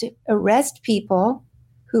tries to arrest people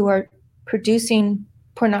who are producing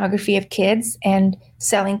pornography of kids and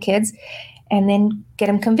selling kids. and then get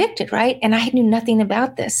him convicted, right? And I knew nothing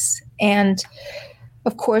about this. And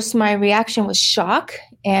of course, my reaction was shock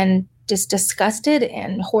and just disgusted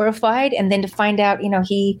and horrified. And then to find out,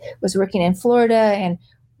 he was working in Florida and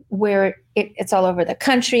where it's all over the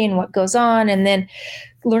country and what goes on. And then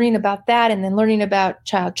learning about that, and then learning about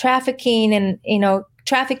child trafficking. And,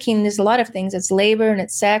 trafficking is a lot of things. It's labor and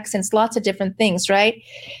it's sex and it's lots of different things, right?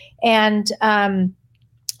 And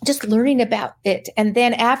just learning about it. And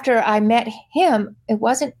then after I met him, it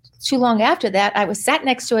wasn't too long after that, I was sat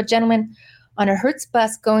next to a gentleman on a Hertz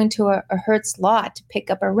bus going to a Hertz lot to pick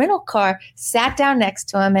up a rental car, sat down next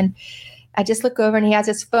to him, and I just look over and he has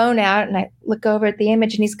his phone out, and I look over at the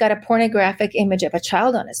image and he's got a pornographic image of a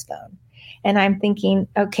child on his phone. And I'm thinking,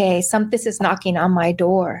 okay, this is knocking on my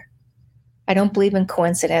door. I don't believe in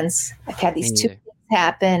coincidence. I've had these two things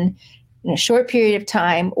happen in a short period of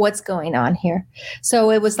time. What's going on here?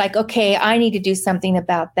 So it was like, okay, I need to do something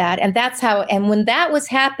about that. And that's how, and when that was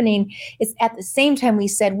happening, it's at the same time we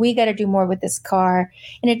said, we got to do more with this car.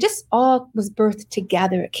 And it just all was birthed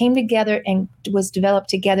together. It came together and was developed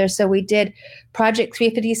together. So we did Project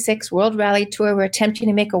 356 World Rally Tour. We're attempting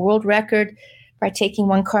to make a world record by taking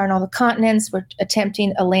one car on all the continents. We're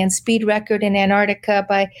attempting a land speed record in Antarctica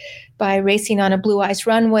by racing on a blue ice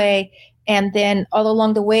runway. And then all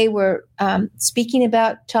along the way, we're speaking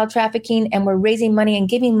about child trafficking, and we're raising money and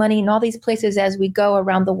giving money in all these places as we go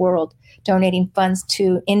around the world, donating funds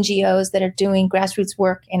to NGOs that are doing grassroots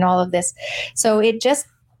work and all of this. So it just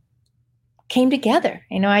came together.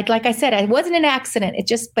 Like I said, it wasn't an accident. It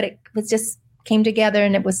just came together,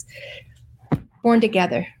 and it was born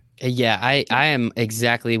together. Yeah, I am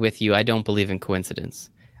exactly with you. I don't believe in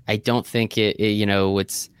coincidence. I don't think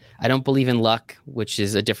I don't believe in luck, which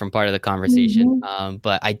is a different part of the conversation. Mm-hmm.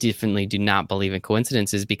 But I definitely do not believe in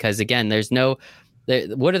coincidences because, again,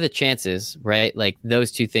 what are the chances, right? Like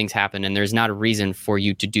those two things happen and there's not a reason for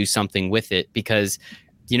you to do something with it because,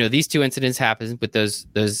 these two incidents happen with those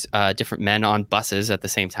different men on buses at the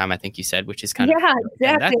same time, I think you said, which is kind of,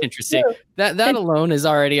 exactly. That's interesting. That alone is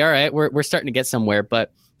already, all right, we're starting to get somewhere.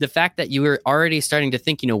 But the fact that you were already starting to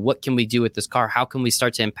think, what can we do with this car? How can we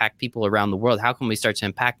start to impact people around the world? How can we start to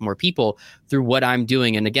impact more people through what I'm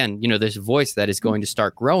doing? And again, this voice that is going to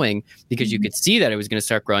start growing because you could see that it was going to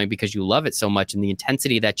start growing because you love it so much and the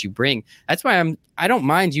intensity that you bring. That's why I don't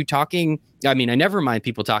mind you talking. I mean, I never mind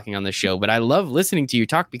people talking on the show, but I love listening to you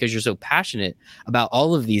talk because you're so passionate about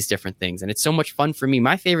all of these different things. And it's so much fun for me.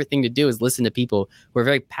 My favorite thing to do is listen to people who are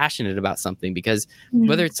very passionate about something because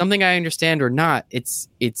whether it's something I understand or not,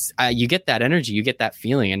 you get that energy, you get that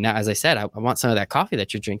feeling. And now, as I said, I want some of that coffee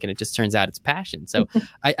that you're drinking. It just turns out it's passion. So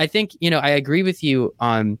I think, I agree with you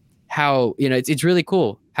on how, it's really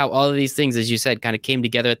cool how all of these things, as you said, kind of came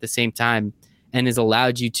together at the same time and has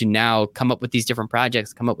allowed you to now come up with these different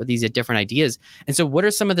projects, come up with these different ideas. And so what are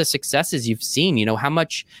some of the successes you've seen? How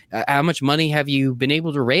much money have you been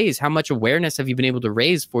able to raise? How much awareness have you been able to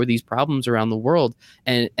raise for these problems around the world?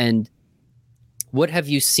 And what have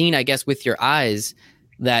you seen, I guess, with your eyes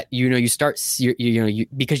that, you start,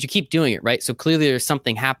 because you keep doing it, right? So clearly there's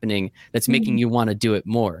something happening that's making you want to do it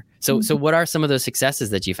more. So what are some of those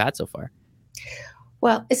successes that you've had so far?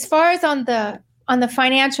 Well, as far as on the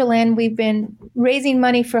financial end, we've been raising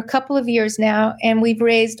money for a couple of years now, and we've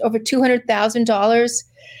raised over $200,000.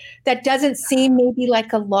 That doesn't seem maybe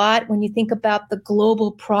like a lot when you think about the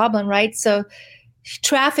global problem, right? So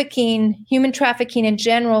human trafficking in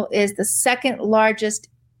general is the second largest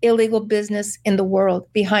illegal business in the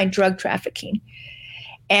world behind drug trafficking.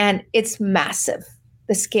 And it's massive,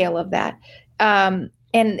 the scale of that. And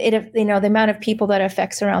the amount of people that it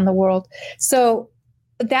affects around the world. So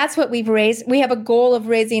that's what we've raised. We have a goal of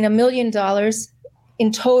raising $1 million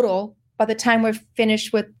in total by the time we're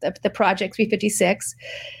finished with the Project 356.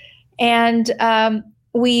 And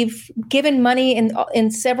we've given money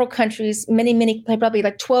in several countries, many, probably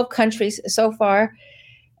like 12 countries so far.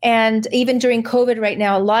 And even during COVID right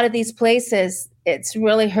now, a lot of these places, it's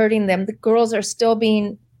really hurting them. The girls are still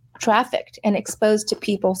being trafficked and exposed to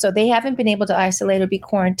people. So they haven't been able to isolate or be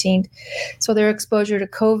quarantined. So their exposure to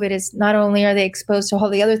COVID is not only are they exposed to all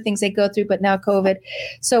the other things they go through, but now COVID.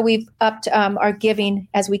 So we've upped our giving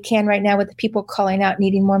as we can right now with the people calling out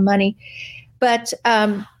needing more money. But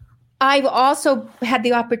I've also had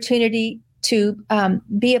the opportunity to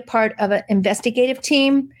be a part of an investigative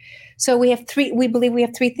team. So we believe we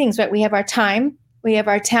have three things, right? We have our time, we have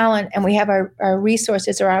our talent, and we have our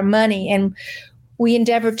resources or our money. And we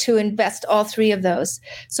endeavor to invest all three of those.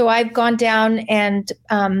 So I've gone down and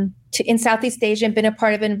in Southeast Asia and been a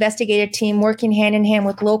part of an investigative team working hand in hand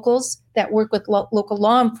with locals that work with local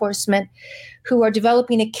law enforcement who are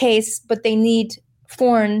developing a case, but they need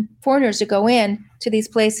foreigners to go in to these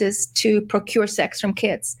places to procure sex from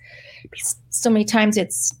kids. So many times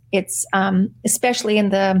it's especially in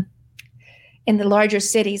the larger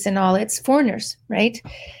cities and all, it's foreigners, right?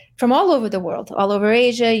 From all over the world, all over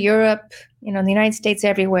Asia, Europe, the United States,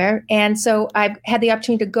 everywhere. And so I've had the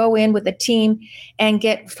opportunity to go in with a team and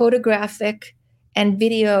get photographic and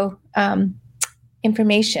video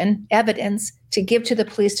information, evidence to give to the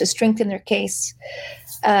police to strengthen their case.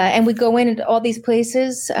 And we go into all these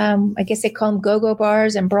places, I guess they call them go-go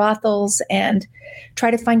bars and brothels, and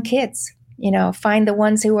try to find kids, find the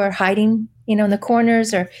ones who are hiding, in the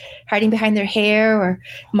corners or hiding behind their hair or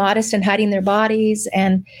modest and hiding their bodies,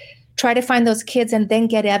 and try to find those kids and then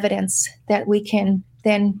get evidence that we can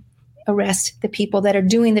then arrest the people that are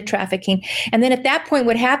doing the trafficking. And then at that point,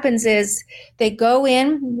 what happens is they go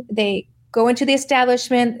into the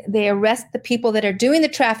establishment, they arrest the people that are doing the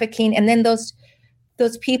trafficking, and then those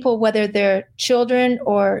people, whether they're children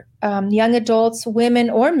or young adults, women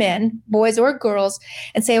or men, boys or girls,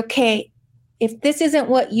 and say, okay, if this isn't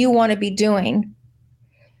what you want to be doing,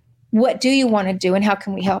 what do you want to do and how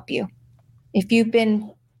can we help you? If you've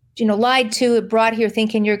been, lied to, brought here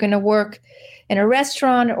thinking you're going to work in a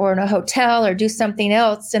restaurant or in a hotel or do something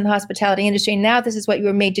else in the hospitality industry, now this is what you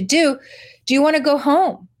were made to do you want to go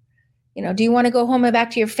home? Do you want to go home and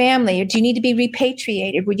back to your family? Or do you need to be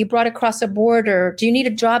repatriated? Were you brought across a border? Do you need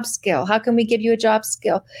a job skill? How can we give you a job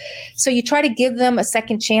skill? So you try to give them a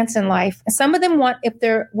second chance in life. And some of them want, if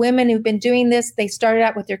they're women who've been doing this, they started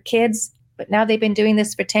out with their kids, but now they've been doing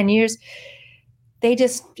this for 10 years. They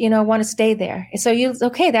just, want to stay there. And so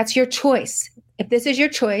okay, that's your choice. If this is your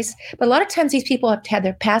choice, but a lot of times these people have had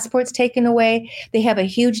their passports taken away. They have a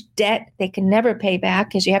huge debt they can never pay back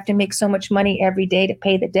because you have to make so much money every day to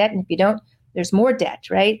pay the debt. And if you don't, there's more debt,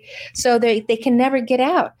 right? So they can never get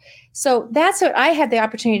out. So that's what I had the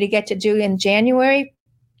opportunity to get to do in January.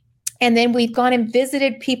 And then we've gone and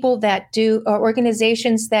visited people that do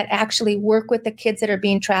organizations that actually work with the kids that are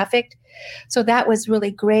being trafficked. So that was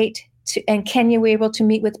really great. In Kenya, we were able to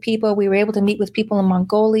meet with people. We were able to meet with people in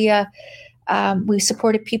Mongolia. We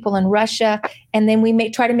supported people in Russia, and then we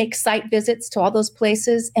try to make site visits to all those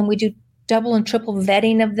places, and we do double and triple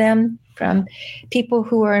vetting of them from people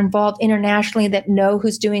who are involved internationally that know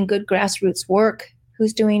who's doing good grassroots work,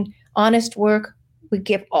 who's doing honest work. We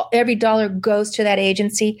give every dollar goes to that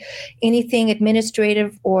agency. Anything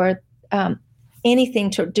administrative or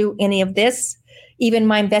anything to do any of this, even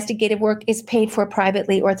my investigative work, is paid for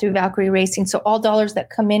privately or through Valkyrie Racing. So all dollars that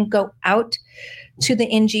come in go out to the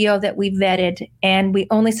NGO that we vetted, and we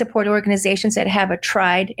only support organizations that have a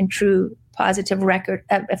tried and true positive record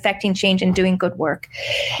of affecting change and doing good work.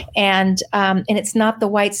 And it's not the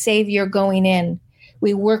white savior going in.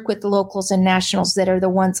 We work with the locals and nationals that are the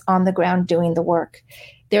ones on the ground doing the work.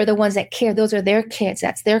 They're the ones that care. Those are their kids.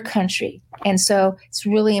 That's their country. And so it's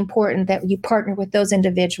really important that you partner with those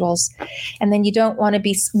individuals. And then we don't want to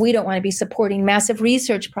be supporting massive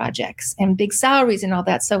research projects and big salaries and all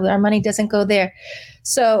that. So our money doesn't go there.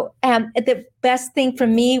 So the best thing for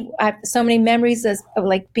me, I have so many memories of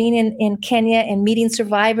like being in Kenya and meeting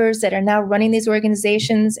survivors that are now running these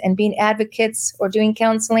organizations and being advocates or doing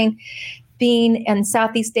counseling, being in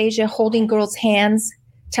Southeast Asia, holding girls' hands,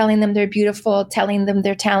 telling them they're beautiful, telling them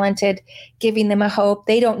they're talented, giving them a hope.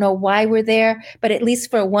 They don't know why we're there, but at least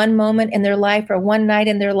for one moment in their life or one night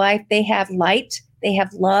in their life, they have light, they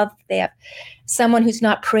have love, they have someone who's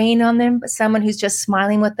not preying on them, but someone who's just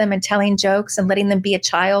smiling with them and telling jokes and letting them be a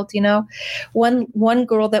child, One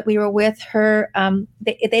girl that we were with, her,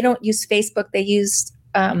 they don't use Facebook, they used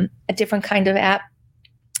a different kind of app.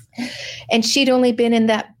 And she'd only been in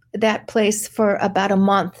that place for about a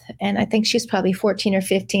month. And I think she's probably 14 or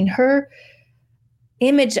 15. Her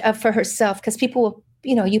image for herself, because people will,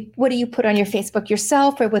 what do you put on your Facebook,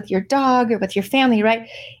 yourself or with your dog or with your family, right?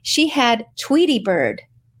 She had Tweety Bird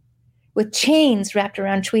with chains wrapped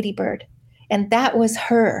around Tweety Bird. And that was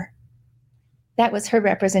her. That was her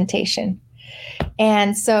representation.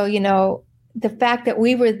 And so, the fact that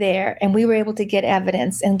we were there and we were able to get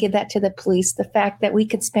evidence and give that to the police, the fact that we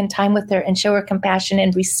could spend time with her and show her compassion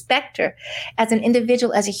and respect her as an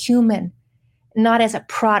individual, as a human, not as a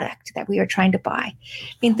product that we were trying to buy. I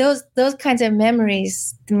mean, those kinds of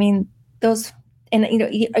memories, you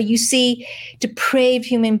see depraved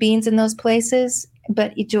human beings in those places,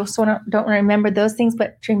 but you just don't remember those things,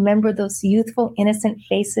 but to remember those youthful, innocent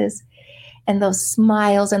faces and those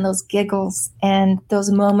smiles and those giggles and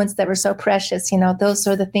those moments that were so precious, those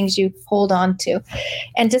are the things you hold on to.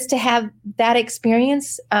 And just to have that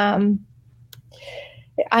experience, I'm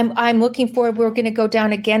looking forward. We're going to go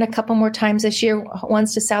down again a couple more times this year,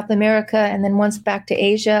 once to South America and then once back to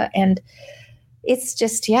Asia. And it's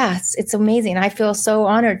just, yeah, it's amazing. I feel so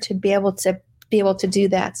honored to be able to do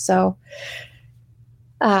that. So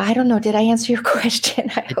I don't know. Did I answer your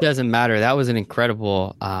question? It doesn't matter. That was an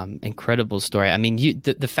incredible, incredible story. I mean,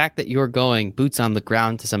 the fact that you're going boots on the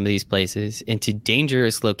ground to some of these places into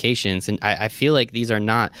dangerous locations, and I feel like these are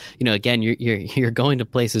not, again, you're going to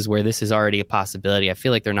places where this is already a possibility. I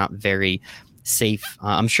feel like they're not very safe.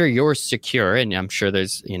 I'm sure you're secure, and I'm sure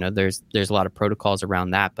there's a lot of protocols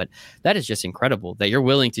around that, but that is just incredible that you're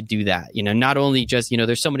willing to do that. Not only just,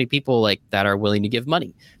 there's so many people like that are willing to give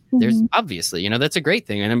money. There's obviously, that's a great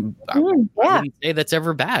thing. And I wouldn't say that's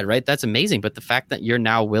ever bad, right? That's amazing. But the fact that you're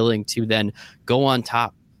now willing to then go on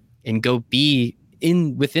top and go be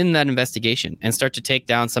within that investigation and start to take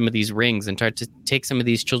down some of these rings and start to take some of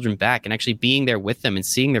these children back and actually being there with them and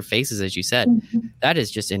seeing their faces, as you said, that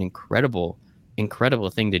is just an incredible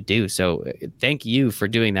thing to do. So thank you for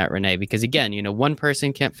doing that, Renee, because again, one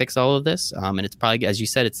person can't fix all of this. And it's probably, as you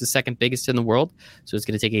said, it's the second biggest in the world. So it's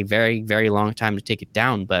going to take a very, very long time to take it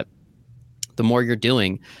down. But the more you're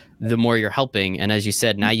doing, the more you're helping. And as you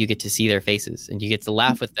said, now you get to see their faces and you get to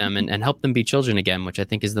laugh with them and help them be children again, which I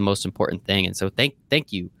think is the most important thing. And so thank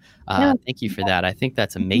you. Thank you for that. I think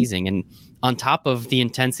that's amazing. And on top of the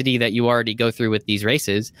intensity that you already go through with these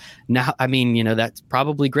races, now, I mean, that's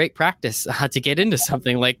probably great practice to get into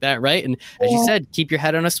something like that, right? And as you said, keep your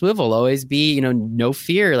head on a swivel, always be, no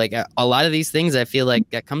fear. Like a lot of these things, I feel like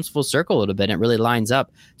that comes full circle a little bit. And it really lines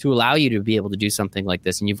up to allow you to be able to do something like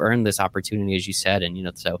this. And you've earned this opportunity, as you said.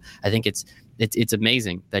 And, so I think it's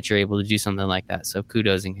amazing that you're able to do something like that. So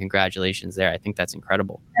kudos and congratulations there. I think that's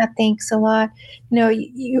incredible. Thanks a lot.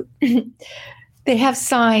 You they have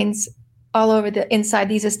signs all over the inside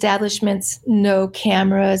these establishments, no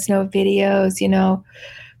cameras, no videos,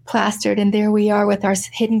 plastered. And there we are with our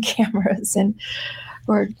hidden cameras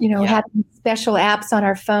or having special apps on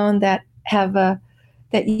our phone that have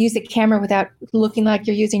that use the camera without looking like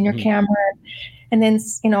you're using your camera. And then,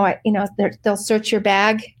 they'll search your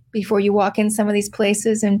bag before you walk in some of these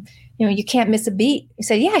places, and, you can't miss a beat. You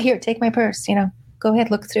say, yeah, here, take my purse, go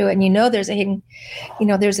ahead, look through it. And there's a hidden,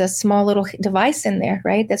 there's a small little device in there,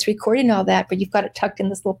 right? That's recording all that, but you've got it tucked in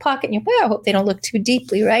this little pocket and I hope they don't look too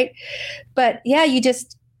deeply, right? But yeah,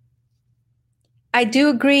 I do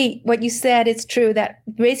agree what you said. It's true that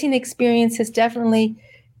racing experience has definitely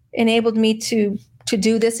enabled me to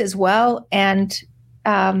do this as well. And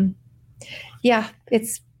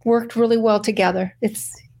it's worked really well together.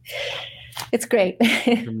 It's great.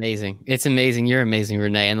 Amazing. It's amazing. You're amazing,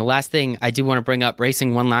 Renee. And the last thing I do want to bring up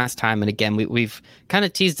racing one last time. And again, we've kind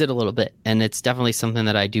of teased it a little bit, and it's definitely something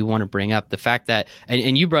that I do want to bring up. The fact that,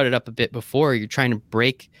 and you brought it up a bit before, you're trying to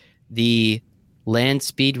break the land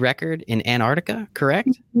speed record in Antarctica, correct?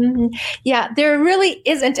 Mm-hmm. Yeah, there really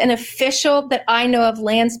isn't an official that I know of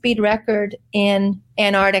land speed record in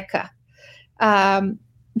Antarctica.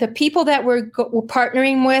 The people that we're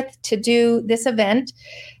partnering with to do this event,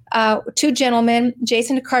 two gentlemen,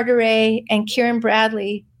 Jason Carteret and Kieran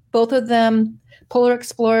Bradley, both of them polar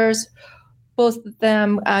explorers, both of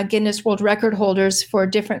them Guinness World Record holders for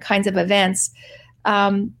different kinds of events.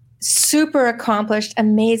 Super accomplished,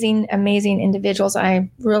 amazing individuals.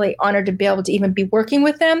 I'm really honored to be able to even be working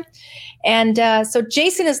with them. And so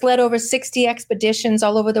Jason has led over 60 expeditions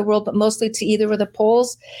all over the world, but mostly to either of the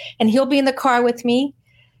poles. And he'll be in the car with me.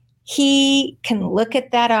 He can look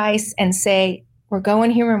at that ice and say, we're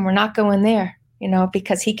going here and we're not going there,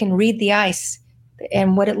 because he can read the ice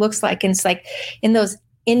and what it looks like. And it's like in those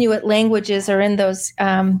Inuit languages or in those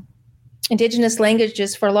indigenous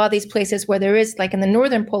languages for a lot of these places where there is, like in the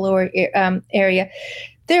northern polar area,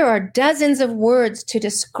 there are dozens of words to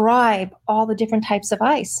describe all the different types of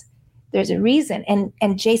ice. There's a reason.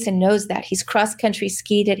 And Jason knows that. He's cross-country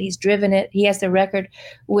skied it. He's driven it. He has the record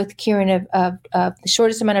with Kieran of the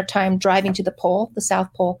shortest amount of time driving to the pole, the South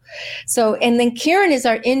Pole. So, and then Kieran is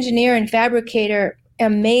our engineer and fabricator,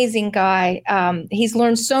 amazing guy. He's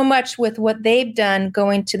learned so much with what they've done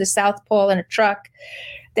going to the South Pole in a truck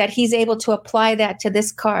that he's able to apply that to this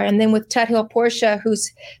car. And then with Tuthill Porsche, who's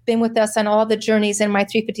been with us on all the journeys in my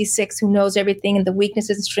 356, who knows everything and the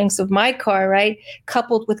weaknesses and strengths of my car, right?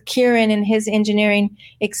 Coupled with Kieran and his engineering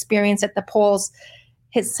experience at the poles.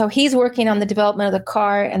 So he's working on the development of the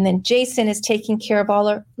car, and then Jason is taking care of all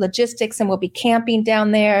our logistics, and we'll be camping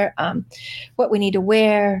down there, what we need to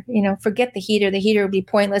wear, forget the heater. The heater will be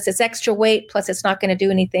pointless. It's extra weight, plus it's not going to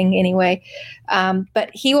do anything anyway. But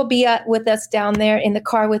he will be with us down there in the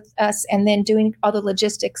car with us, and then doing all the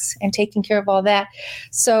logistics and taking care of all that.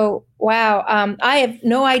 So, wow, I have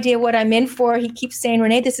no idea what I'm in for. He keeps saying,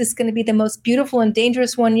 Renee, this is going to be the most beautiful and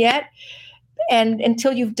dangerous one yet. And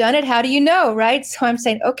until you've done it, how do you know, right? So I'm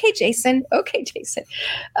saying, okay, Jason.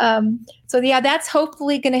 So yeah, that's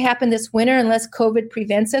hopefully going to happen this winter unless COVID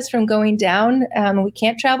prevents us from going down. We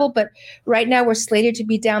can't travel, but right now we're slated to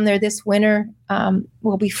be down there this winter.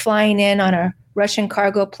 We'll be flying in on a Russian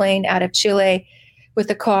cargo plane out of Chile with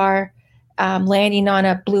a car, landing on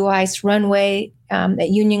a blue ice runway at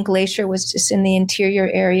Union Glacier, was just in the interior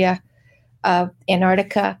area of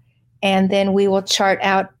Antarctica. And then we will chart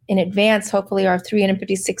out in advance, hopefully, our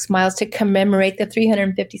 356 miles to commemorate the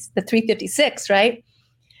 356, right?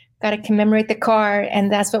 Got to commemorate the car.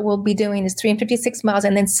 And that's what we'll be doing is 356 miles.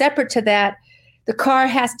 And then separate to that, the car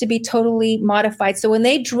has to be totally modified. So when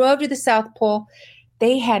they drove to the South Pole,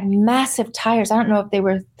 they had massive tires. I don't know if they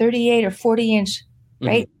were 38 or 40 inch,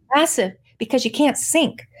 right? Mm-hmm. Massive, because you can't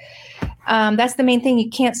sink. That's the main thing. You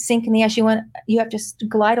can't sink in the ice. You have to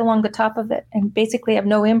glide along the top of it and basically have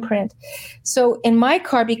no imprint. So in my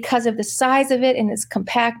car, because of the size of it and its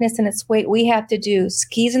compactness and its weight, we have to do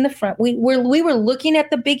skis in the front. We were looking at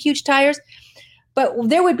the big, huge tires, but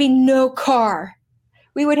there would be no car.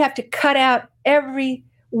 We would have to cut out every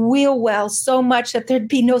wheel well so much that there'd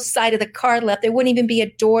be no side of the car left. There wouldn't even be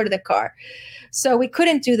a door to the car. So we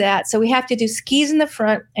couldn't do that. So we have to do skis in the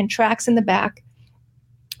front and tracks in the back,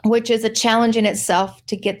 which is a challenge in itself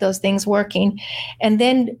to get those things working. And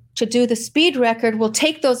then to do the speed record, we'll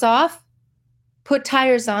take those off, put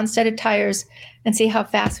tires on, set of tires, and see how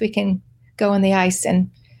fast we can go in the ice. And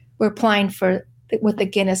we're applying with the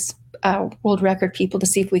Guinness World Record people to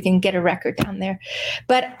see if we can get a record down there.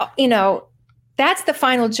 But, that's the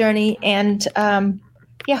final journey. And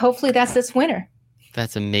hopefully that's this winter.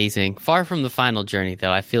 That's amazing. Far from the final journey,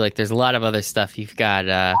 though. I feel like there's a lot of other stuff you've got.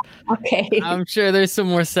 Okay. I'm sure there's some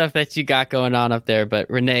more stuff that you got going on up there. But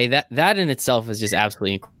Renee, that in itself is just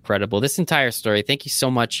absolutely incredible. This entire story. Thank you so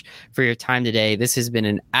much for your time today. This has been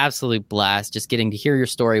an absolute blast. Just getting to hear your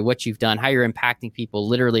story, what you've done, how you're impacting people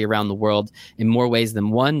literally around the world in more ways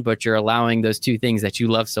than one. But you're allowing those two things that you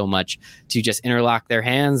love so much to just interlock their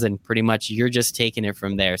hands, and pretty much you're just taking it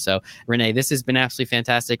from there. So Renee, this has been absolutely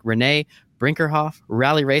fantastic. Renee Brinkerhoff,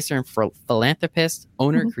 rally racer and philanthropist,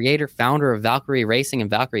 owner, creator, founder of Valkyrie Racing and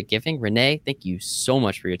Valkyrie Gifting. Renee, thank you so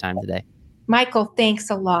much for your time today. Michael, thanks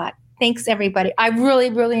a lot. Thanks, everybody. I really,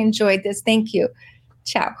 really enjoyed this. Thank you.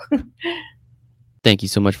 Ciao. Thank you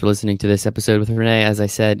so much for listening to this episode with Renee. As I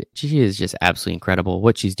said, she is just absolutely incredible.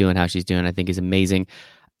 What she's doing, how she's doing, I think is amazing.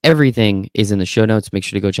 Everything is in the show notes. Make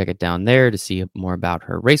sure to go check it down there to see more about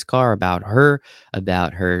her race car, about her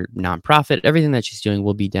nonprofit. Everything that she's doing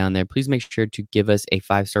will be down there. Please make sure to give us a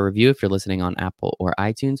 5-star review if you're listening on Apple or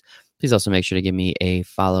iTunes. Please also make sure to give me a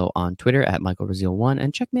follow on Twitter at MichaelRazil1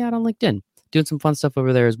 and check me out on LinkedIn. Doing some fun stuff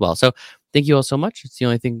over there as well. So thank you all so much.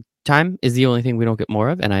 Time is the only thing we don't get more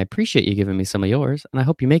of, and I appreciate you giving me some of yours, and I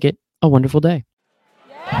hope you make it a wonderful day.